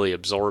to really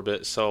absorb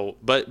it. So,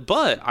 but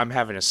I'm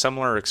having a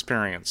similar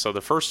experience. So the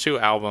first 2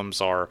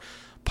 albums are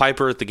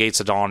Piper at the Gates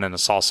of Dawn and A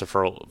Saucer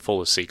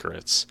Full of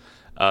Secrets.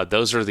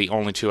 Those are the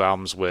only 2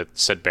 albums with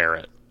Syd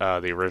Barrett,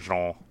 the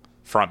original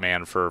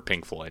frontman for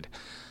Pink Floyd.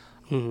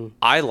 Mm-hmm.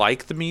 I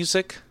like the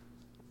music,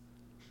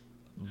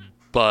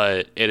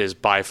 but it is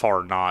by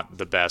far not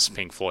the best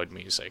Pink Floyd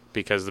music,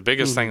 because the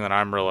biggest thing that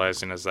I'm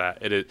realizing is that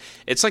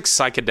it's like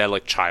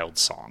psychedelic child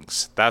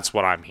songs. That's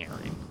what I'm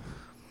hearing.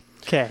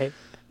 Okay.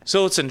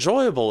 So it's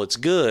enjoyable, it's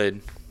good,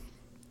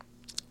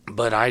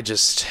 but I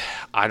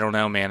don't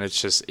know, man.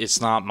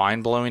 It's not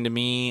mind-blowing to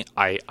me.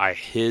 I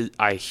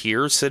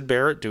hear Syd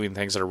Barrett doing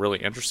things that are really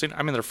interesting.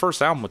 I mean, their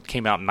first album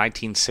came out in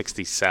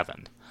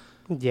 1967.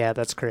 Yeah,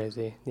 that's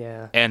crazy.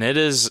 Yeah. And it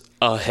is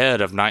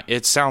ahead of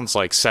it sounds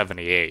like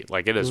 78.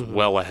 Like, it is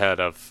well ahead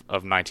of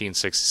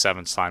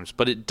 1967's times,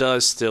 but it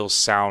does still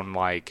sound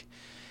like,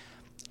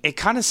 it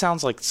kind of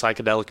sounds like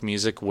psychedelic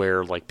music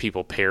where like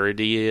people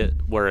parody it,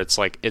 where it's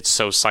like it's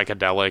so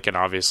psychedelic and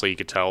obviously you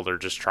could tell they're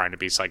just trying to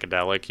be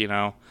psychedelic, you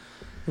know?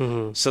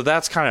 Mm-hmm. So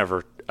that's kind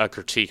of a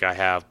critique I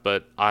have.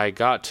 But I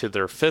got to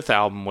their 5th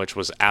album, which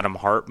was Atom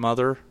Heart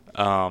Mother.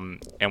 And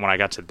when I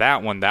got to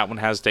that one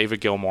has David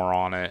Gilmour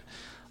on it.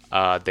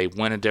 They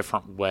went a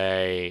different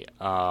way,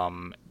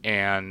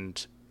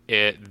 and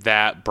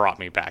that brought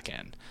me back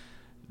in.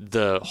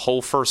 The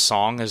whole first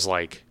song is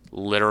like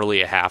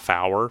literally a half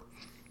hour,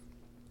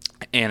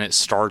 and it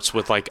starts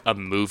with like a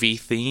movie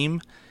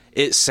theme.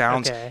 It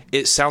sounds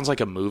like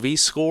a movie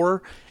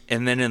score,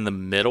 and then in the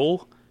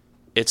middle,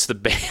 it's the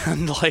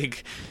band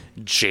like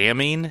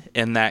jamming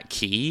in that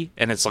key,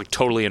 and it's like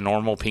totally a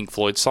normal Pink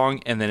Floyd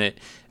song, and then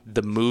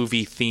the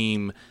movie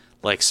theme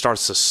like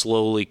starts to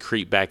slowly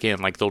creep back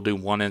in. Like, they'll do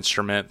one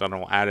instrument, then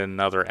they'll add in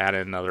another,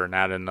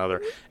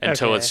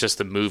 until it's just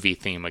the movie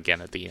theme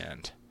again at the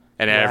end.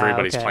 And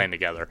everybody's playing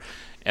together.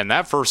 And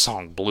that first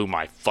song blew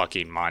my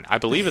fucking mind. I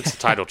believe it's the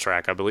title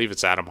track. I believe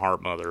it's Atom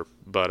Heart Mother.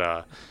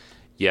 But,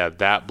 yeah,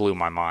 that blew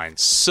my mind.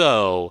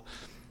 So,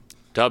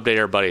 to update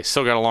everybody,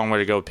 still got a long way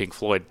to go with Pink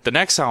Floyd. The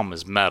next album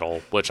is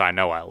Metal, which I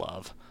know I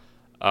love.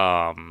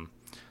 But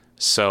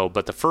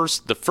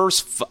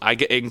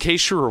in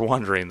case you were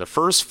wondering, the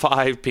first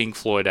 5 Pink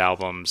Floyd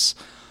albums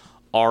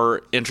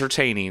are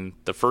entertaining.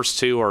 The first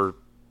 2 are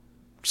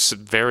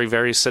very,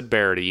 very Syd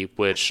Barrett-y,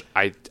 which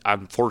I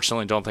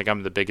unfortunately don't think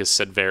I'm the biggest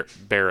Syd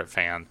Barrett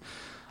fan.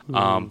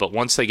 But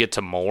once they get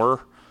to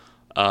More,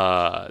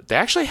 they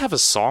actually have a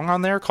song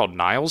on there called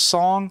Niall's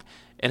Song,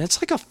 and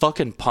it's like a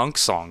fucking punk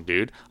song,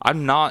 dude.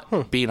 I'm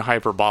not being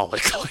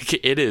hyperbolic. Like,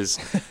 it is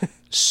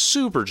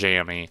super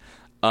jammy.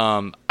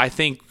 I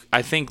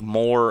think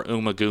More,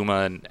 Uma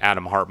Guma, and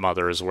Atom Heart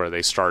Mother is where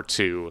they start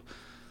to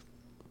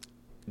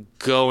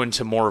go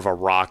into more of a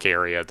rock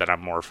area that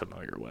I'm more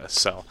familiar with.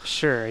 So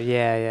sure,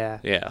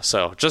 yeah.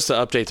 So just to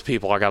update the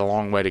people, I got a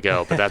long way to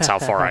go, but that's how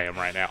far I am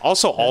right now.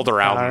 Also, all their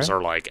albums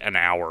are like an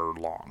hour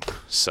long,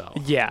 so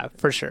yeah,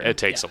 for sure, it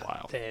takes a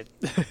while.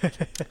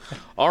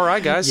 All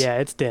right, guys. Yeah,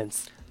 it's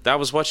dense. That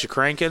was What You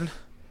Crankin'.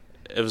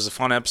 It was a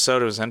fun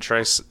episode. It was an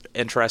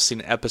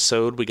interesting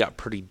episode. We got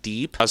pretty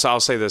deep. So I'll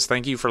say this.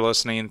 Thank you for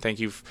listening.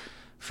 Thank you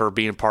for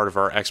being part of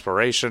our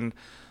exploration.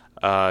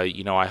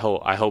 I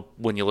hope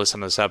when you listen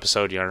to this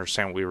episode, you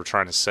understand what we were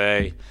trying to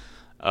say.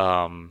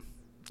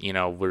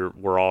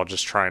 We're all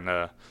just trying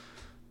to,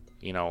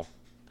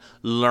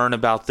 learn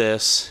about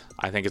this.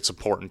 I think it's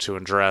important to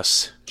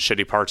address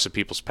shitty parts of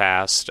people's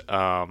past.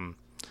 Do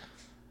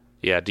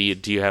you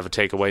have a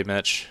takeaway,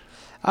 Mitch?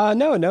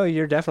 No,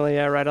 you're definitely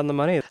right on the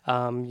money.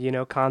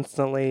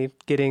 Constantly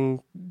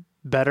getting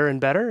better and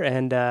better,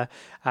 and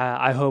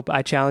I hope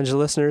I challenge the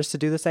listeners to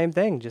do the same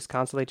thing. Just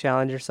constantly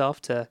challenge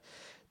yourself to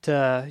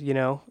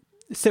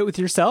sit with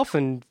yourself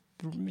and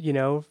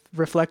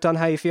reflect on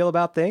how you feel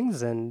about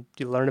things, and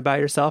you learn about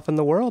yourself and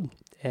the world,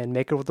 and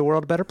make the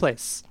world a better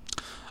place.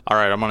 All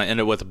right, I'm going to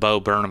end it with a Bo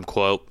Burnham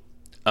quote.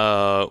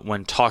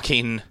 When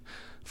talking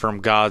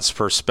from God's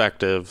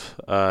perspective,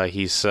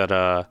 he said,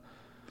 "Yeah,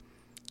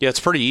 it's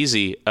pretty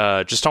easy.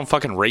 Just don't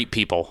fucking rape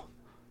people."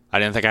 I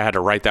didn't think I had to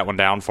write that one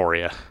down for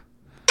you.